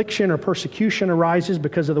when affliction or persecution arises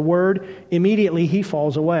because of the word, immediately he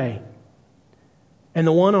falls away. And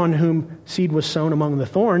the one on whom seed was sown among the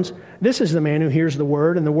thorns, this is the man who hears the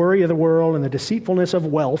word, and the worry of the world and the deceitfulness of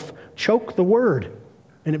wealth choke the word,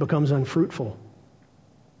 and it becomes unfruitful.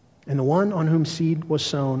 And the one on whom seed was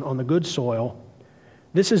sown on the good soil,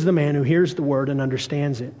 this is the man who hears the word and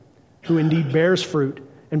understands it, who indeed bears fruit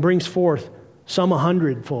and brings forth some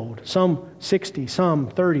 100-fold, some 60, some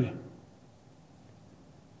 30.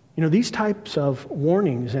 You know, these types of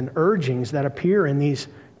warnings and urgings that appear in these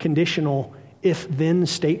conditional if-then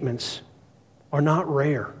statements are not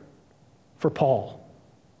rare for Paul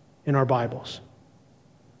in our Bibles.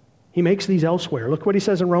 He makes these elsewhere. Look what he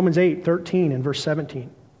says in Romans 8:13 and verse 17. He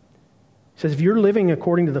says, if you're living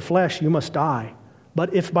according to the flesh, you must die.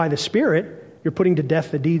 But if by the Spirit you're putting to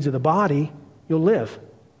death the deeds of the body, you'll live.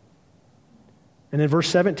 And in verse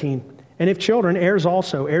 17, and if children, heirs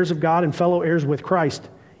also, heirs of God and fellow heirs with Christ,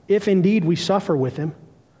 if indeed we suffer with him,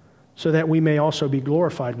 so that we may also be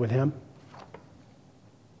glorified with him.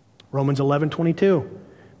 Romans 11:22,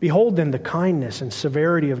 behold then the kindness and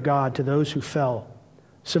severity of God to those who fell.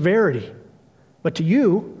 Severity, but to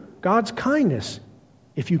you, God's kindness,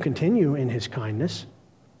 if you continue in his kindness.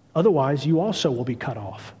 Otherwise, you also will be cut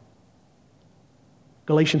off.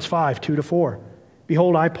 Galatians 5:2-4.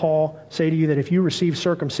 Behold, I, Paul, say to you that if you receive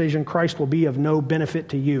circumcision, Christ will be of no benefit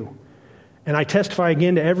to you. And I testify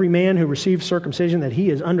again to every man who receives circumcision that he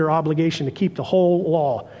is under obligation to keep the whole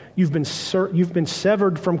law. You've been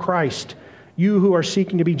severed from Christ. You who are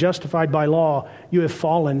seeking to be justified by law, you have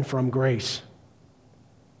fallen from grace.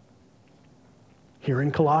 Here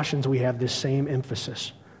in Colossians, we have this same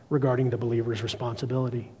emphasis regarding the believer's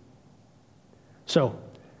responsibility. So,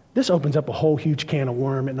 this opens up a whole huge can of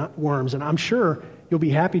worms, and I'm sure you'll be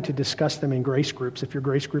happy to discuss them in grace groups. If your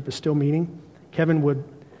grace group is still meeting, Kevin would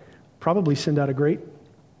probably send out a great,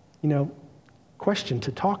 question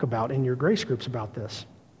to talk about in your grace groups about this.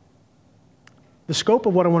 The scope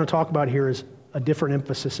of what I want to talk about here is a different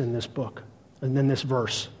emphasis in this book and in this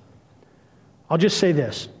verse. I'll just say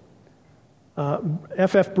this.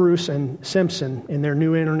 F.F. Bruce and Simpson, in their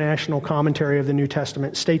New International Commentary of the New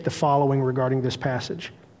Testament, state the following regarding this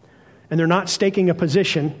passage. And they're not staking a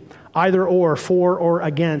position either or for or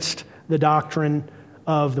against the doctrine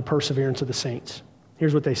of the perseverance of the saints.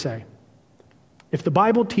 Here's what they say. If the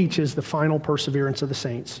Bible teaches the final perseverance of the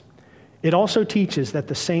saints, it also teaches that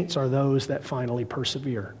the saints are those that finally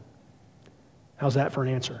persevere. How's that for an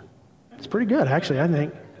answer? It's pretty good, actually, I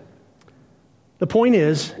think. The point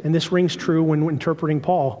is, and this rings true when interpreting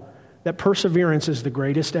Paul, that perseverance is the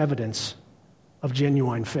greatest evidence of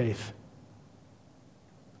genuine faith.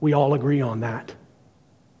 We all agree on that.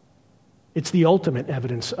 It's the ultimate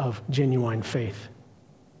evidence of genuine faith.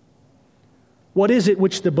 What is it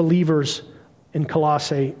which the believers in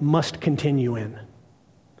Colossae must continue in?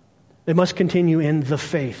 They must continue in the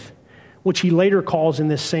faith, which he later calls in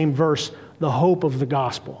this same verse, the hope of the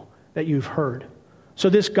gospel that you've heard. So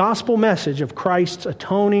this gospel message of Christ's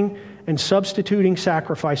atoning and substituting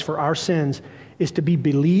sacrifice for our sins is to be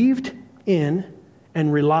believed in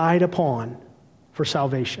and relied upon for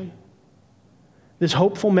salvation. This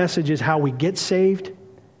hopeful message is how we get saved,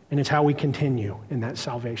 and it's how we continue in that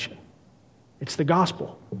salvation. It's the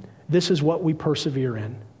gospel. This is what we persevere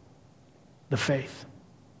in, the faith.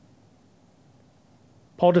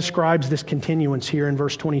 Paul describes this continuance here in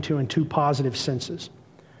verse 22 in two positive senses,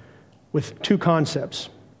 with two concepts,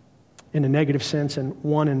 in a negative sense and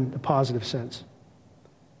one in the positive sense.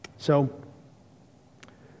 Two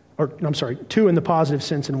in the positive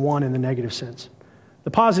sense and one in the negative sense.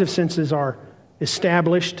 The positive senses are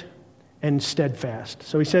established and steadfast.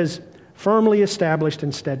 So he says, firmly established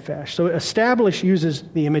and steadfast. So established uses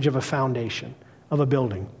the image of a foundation, of a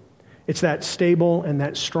building. It's that stable and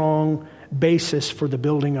that strong basis for the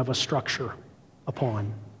building of a structure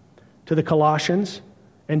upon. To the Colossians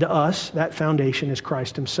and to us, that foundation is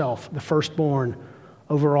Christ himself, the firstborn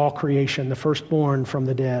over all creation, the firstborn from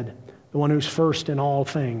the dead, the one who's first in all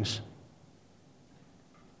things.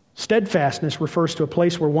 Steadfastness refers to a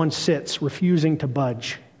place where one sits, refusing to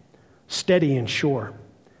budge, steady and sure.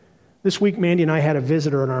 This week, Mandy and I had a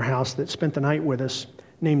visitor in our house that spent the night with us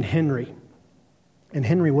named Henry. And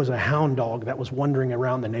Henry was a hound dog that was wandering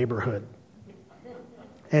around the neighborhood.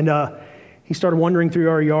 And he started wandering through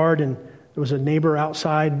our yard, and there was a neighbor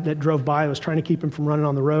outside that drove by that was trying to keep him from running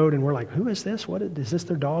on the road. And we're like, who is this? Is this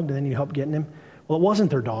their dog? Do they need help getting him? Well, it wasn't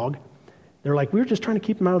their dog. They're like, we were just trying to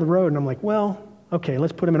keep him out of the road. And I'm like, well, okay,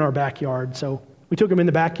 let's put him in our backyard. So we took him in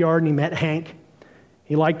the backyard, and he met Hank.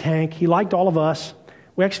 He liked Hank. He liked all of us.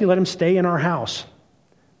 We actually let him stay in our house,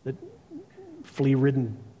 the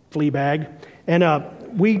flea-ridden flea bag. And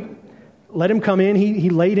we let him come in. He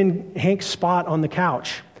laid in Hank's spot on the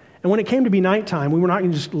couch. And when it came to be nighttime, we were not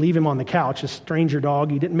going to just leave him on the couch, a stranger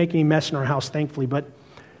dog. He didn't make any mess in our house, thankfully. But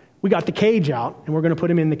we got the cage out, and we're going to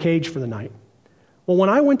put him in the cage for the night. Well, when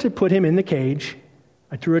I went to put him in the cage,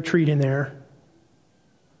 I threw a treat in there,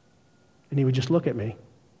 and he would just look at me.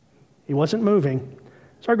 He wasn't moving.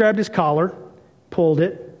 So I grabbed his collar, pulled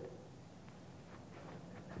it.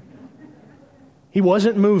 He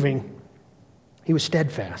wasn't moving. He was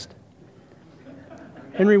steadfast.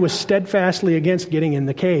 Henry was steadfastly against getting in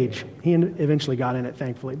the cage. He eventually got in it,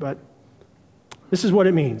 thankfully. But this is what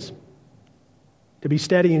it means, to be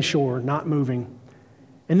steady and sure, not moving.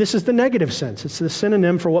 And this is the negative sense. It's the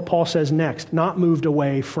synonym for what Paul says next, not moved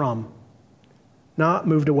away from. Not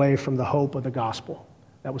moved away from the hope of the gospel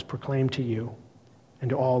that was proclaimed to you and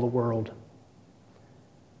to all the world.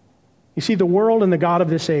 You see, the world and the god of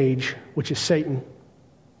this age, which is Satan,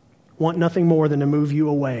 want nothing more than to move you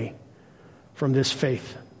away from this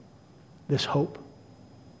faith, this hope,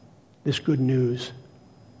 this good news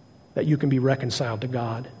that you can be reconciled to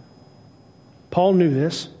God. Paul knew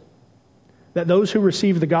this, that those who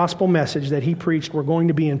received the gospel message that he preached were going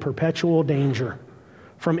to be in perpetual danger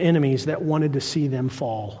from enemies that wanted to see them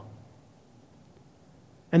fall.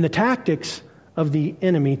 And the tactics of the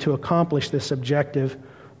enemy to accomplish this objective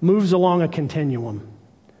moves along a continuum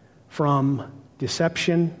from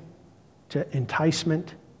deception to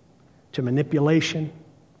enticement to manipulation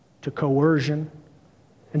to coercion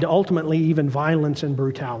and to ultimately even violence and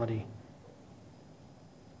brutality.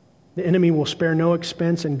 The enemy will spare no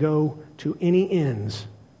expense and go to any ends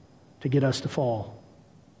to get us to fall.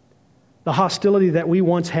 The hostility that we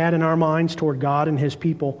once had in our minds toward God and his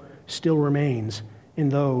people still remains in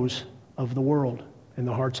those of the world, in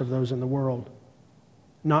the hearts of those in the world,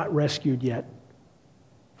 not rescued yet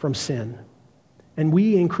from sin. And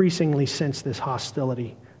we increasingly sense this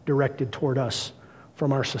hostility directed toward us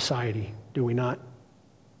from our society, do we not?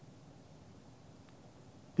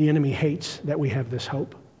 The enemy hates that we have this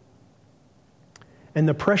hope. And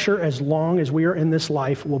the pressure, as long as we are in this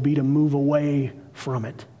life, will be to move away from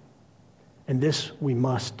it. And this we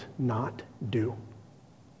must not do.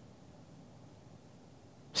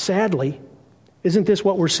 Sadly, isn't this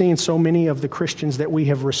what we're seeing so many of the Christians that we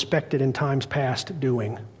have respected in times past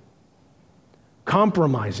doing?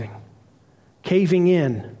 Compromising, caving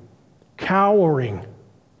in, cowering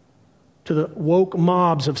to the woke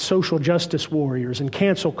mobs of social justice warriors and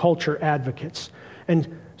cancel culture advocates.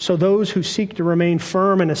 And so those who seek to remain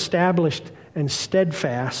firm and established and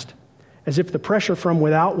steadfast, as if the pressure from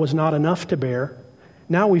without was not enough to bear,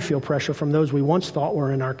 now we feel pressure from those we once thought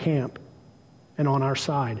were in our camp and on our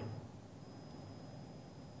side.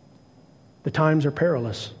 The times are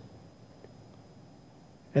perilous.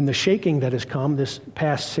 And the shaking that has come this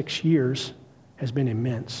past 6 years has been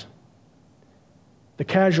immense. The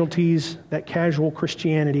casualties that casual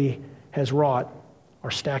Christianity has wrought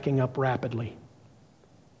are stacking up rapidly.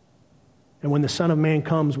 And when the Son of Man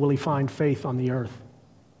comes, will he find faith on the earth?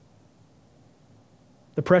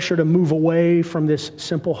 The pressure to move away from this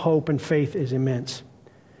simple hope and faith is immense.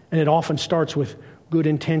 And it often starts with good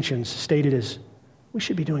intentions stated as, we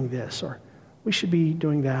should be doing this, or we should be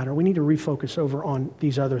doing that, or we need to refocus over on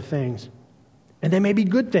these other things. And they may be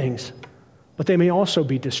good things, but they may also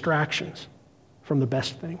be distractions from the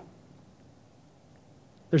best thing.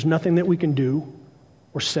 There's nothing that we can do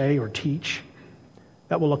or say or teach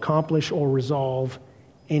that will accomplish or resolve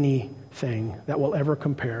anything that will ever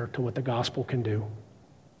compare to what the gospel can do.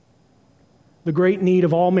 The great need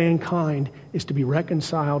of all mankind is to be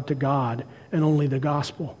reconciled to God, and only the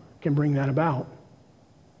gospel can bring that about.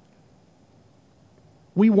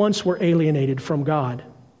 We once were alienated from God.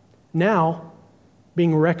 Now,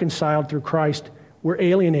 being reconciled through Christ, we're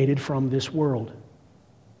alienated from this world.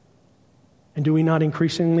 And do we not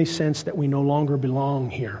increasingly sense that we no longer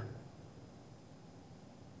belong here?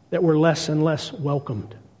 That we're less and less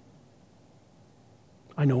welcomed?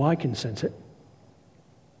 I know I can sense it.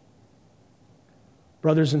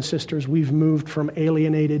 Brothers and sisters, we've moved from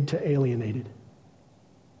alienated to alienated.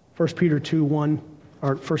 1 Peter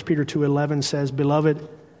 2:11 says, "Beloved,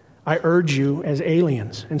 I urge you as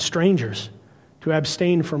aliens and strangers to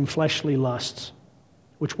abstain from fleshly lusts,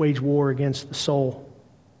 which wage war against the soul."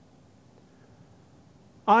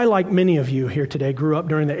 I, like many of you here today, grew up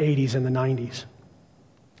during the 80s and the 90s.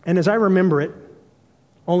 And as I remember it,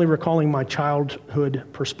 only recalling my childhood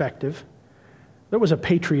perspective, there was a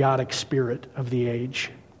patriotic spirit of the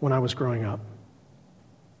age when I was growing up.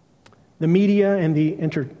 The media and the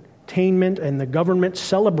entertainment and the government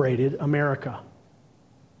celebrated America.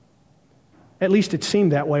 At least it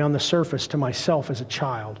seemed that way on the surface to myself as a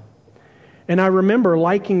child. And I remember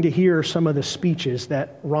liking to hear some of the speeches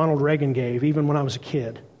that Ronald Reagan gave, even when I was a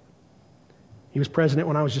kid. He was president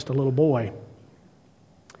when I was just a little boy.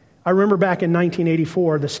 I remember back in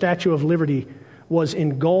 1984, the Statue of Liberty was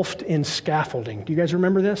engulfed in scaffolding. Do you guys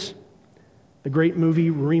remember this? The great movie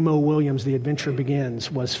Remo Williams' The Adventure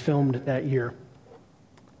Begins was filmed that year.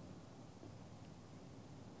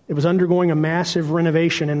 It was undergoing a massive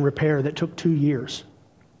renovation and repair that took 2 years.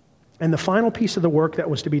 And the final piece of the work that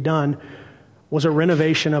was to be done was a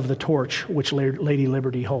renovation of the torch which Lady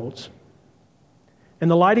Liberty holds.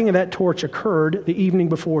 And the lighting of that torch occurred the evening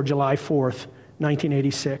before July 4th,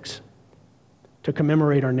 1986, to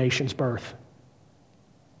commemorate our nation's birth.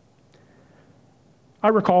 I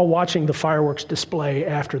recall watching the fireworks display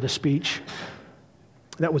after the speech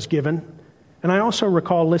that was given, and I also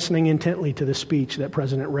recall listening intently to the speech that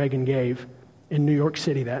President Reagan gave in New York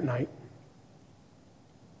City that night.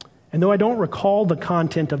 And though I don't recall the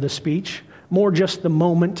content of the speech, more just the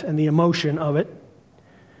moment and the emotion of it,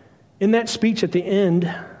 in that speech at the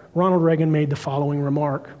end, Ronald Reagan made the following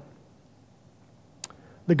remark: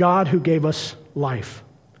 "The God who gave us life,"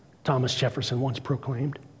 Thomas Jefferson once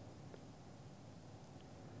proclaimed,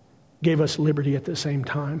 "gave us liberty at the same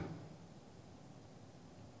time.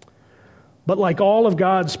 But like all of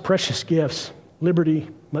God's precious gifts, liberty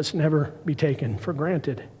must never be taken for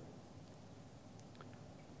granted."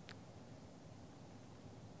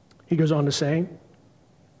 He goes on to say,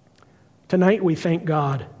 "Tonight we thank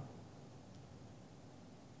God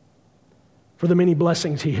for the many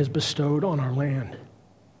blessings He has bestowed on our land.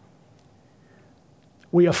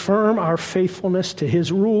 We affirm our faithfulness to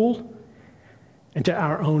His rule and to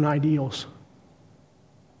our own ideals.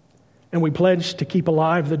 And we pledge to keep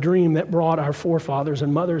alive the dream that brought our forefathers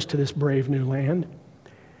and mothers to this brave new land.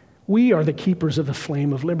 We are the keepers of the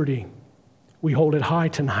flame of liberty. We hold it high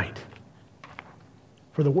tonight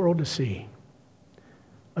for the world to see,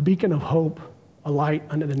 a beacon of hope, a light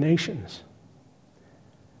unto the nations.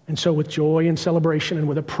 And so with joy and celebration and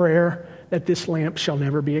with a prayer that this lamp shall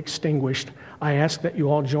never be extinguished, I ask that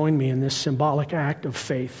you all join me in this symbolic act of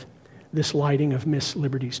faith, this lighting of Miss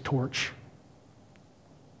Liberty's torch."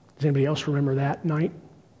 Does anybody else remember that night?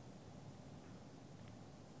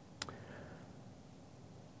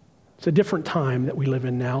 It's a different time that we live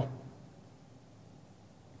in now.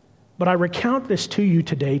 But I recount this to you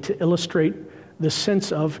today to illustrate the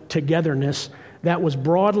sense of togetherness that was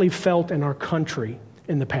broadly felt in our country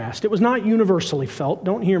in the past. It was not universally felt.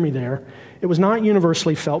 Don't hear me there. It was not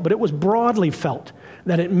universally felt, but it was broadly felt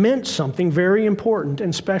that it meant something very important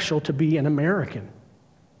and special to be an American.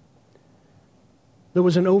 There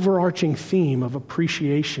was an overarching theme of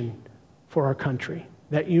appreciation for our country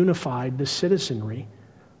that unified the citizenry,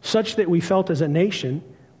 such that we felt as a nation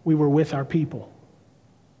we were with our people.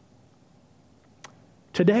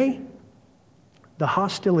 Today, the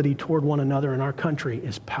hostility toward one another in our country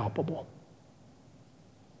is palpable.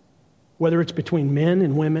 whether it's between men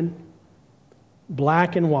and women,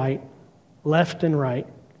 black and white, left and right,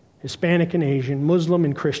 Hispanic and Asian, Muslim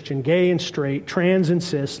and Christian, gay and straight, trans and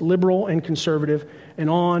cis, liberal and conservative, and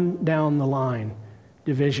on down the line.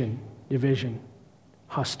 Division,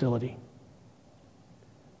 hostility.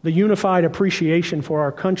 The unified appreciation for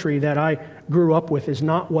our country that I grew up with is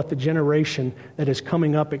not what the generation that is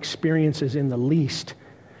coming up experiences in the least.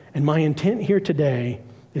 And my intent here today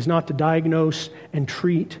is not to diagnose and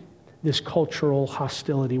treat this cultural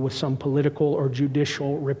hostility with some political or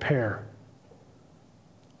judicial repair.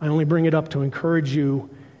 I only bring it up to encourage you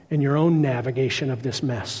in your own navigation of this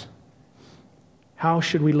mess. How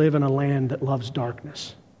should we live in a land that loves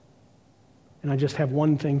darkness? And I just have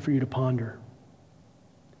one thing for you to ponder.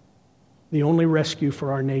 The only rescue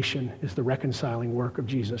for our nation is the reconciling work of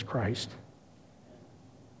Jesus Christ.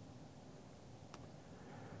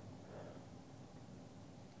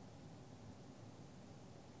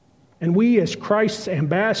 And we, as Christ's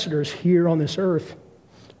ambassadors here on this earth,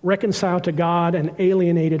 reconciled to God and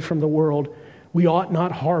alienated from the world, we ought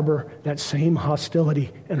not harbor that same hostility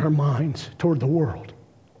in our minds toward the world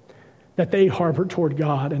that they harbor toward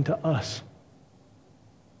God and to us.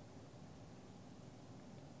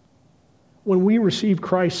 When we receive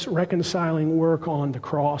Christ's reconciling work on the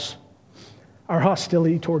cross, our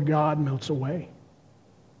hostility toward God melts away.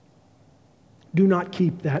 Do not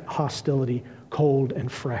keep that hostility cold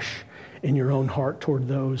and fresh in your own heart toward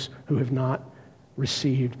those who have not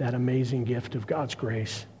received that amazing gift of God's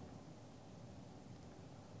grace.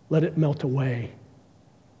 Let it melt away.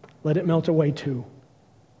 Let it melt away too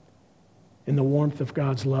in the warmth of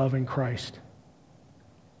God's love in Christ.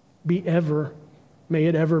 May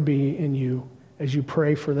it ever be in you as you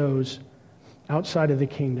pray for those outside of the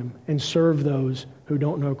kingdom and serve those who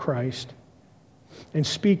don't know Christ and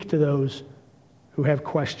speak to those who have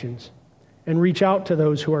questions and reach out to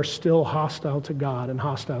those who are still hostile to God and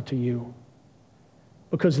hostile to you,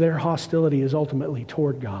 because their hostility is ultimately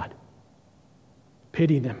toward God.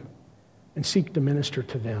 Pity them and seek to minister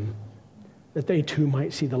to them, that they too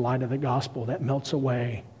might see the light of the gospel that melts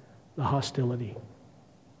away the hostility.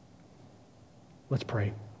 Let's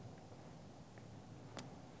pray.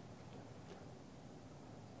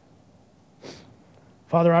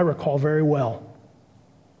 Father, I recall very well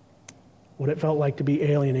what it felt like to be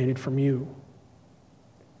alienated from you.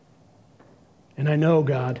 And I know,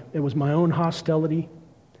 God, it was my own hostility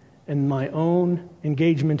and my own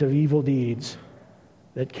engagement of evil deeds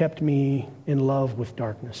that kept me in love with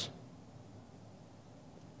darkness.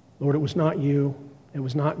 Lord, it was not you. It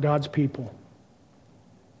was not God's people.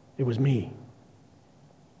 It was me.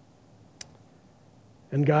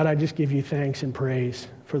 And God, I just give you thanks and praise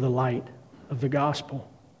for the light of the gospel,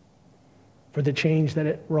 for the change that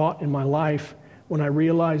it wrought in my life when I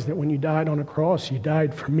realized that when you died on a cross, you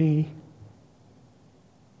died for me.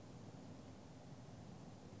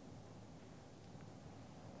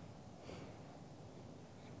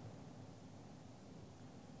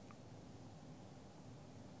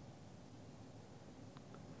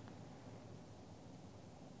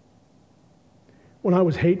 When I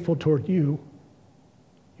was hateful toward you,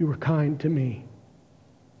 you were kind to me.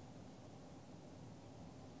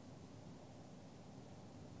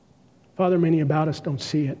 Father, many about us don't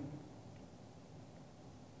see it.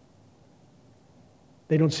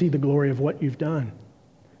 They don't see the glory of what you've done.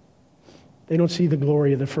 They don't see the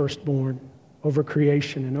glory of the firstborn over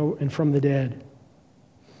creation and from the dead.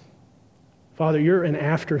 Father, you're an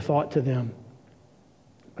afterthought to them,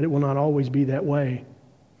 but it will not always be that way.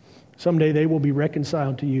 Someday they will be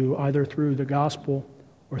reconciled to you either through the gospel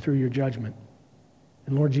or through your judgment.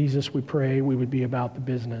 And Lord Jesus, we pray we would be about the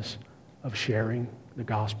business of sharing the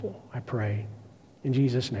gospel. I pray in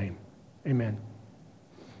Jesus' name. Amen.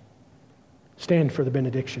 Stand for the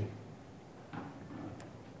benediction.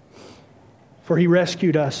 For he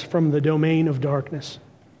rescued us from the domain of darkness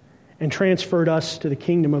and transferred us to the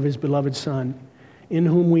kingdom of his beloved Son, in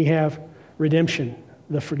whom we have redemption,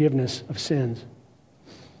 the forgiveness of sins.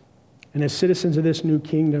 And as citizens of this new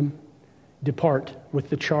kingdom, depart with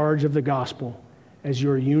the charge of the gospel as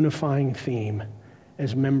your unifying theme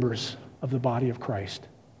as members of the body of Christ.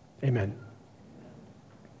 Amen.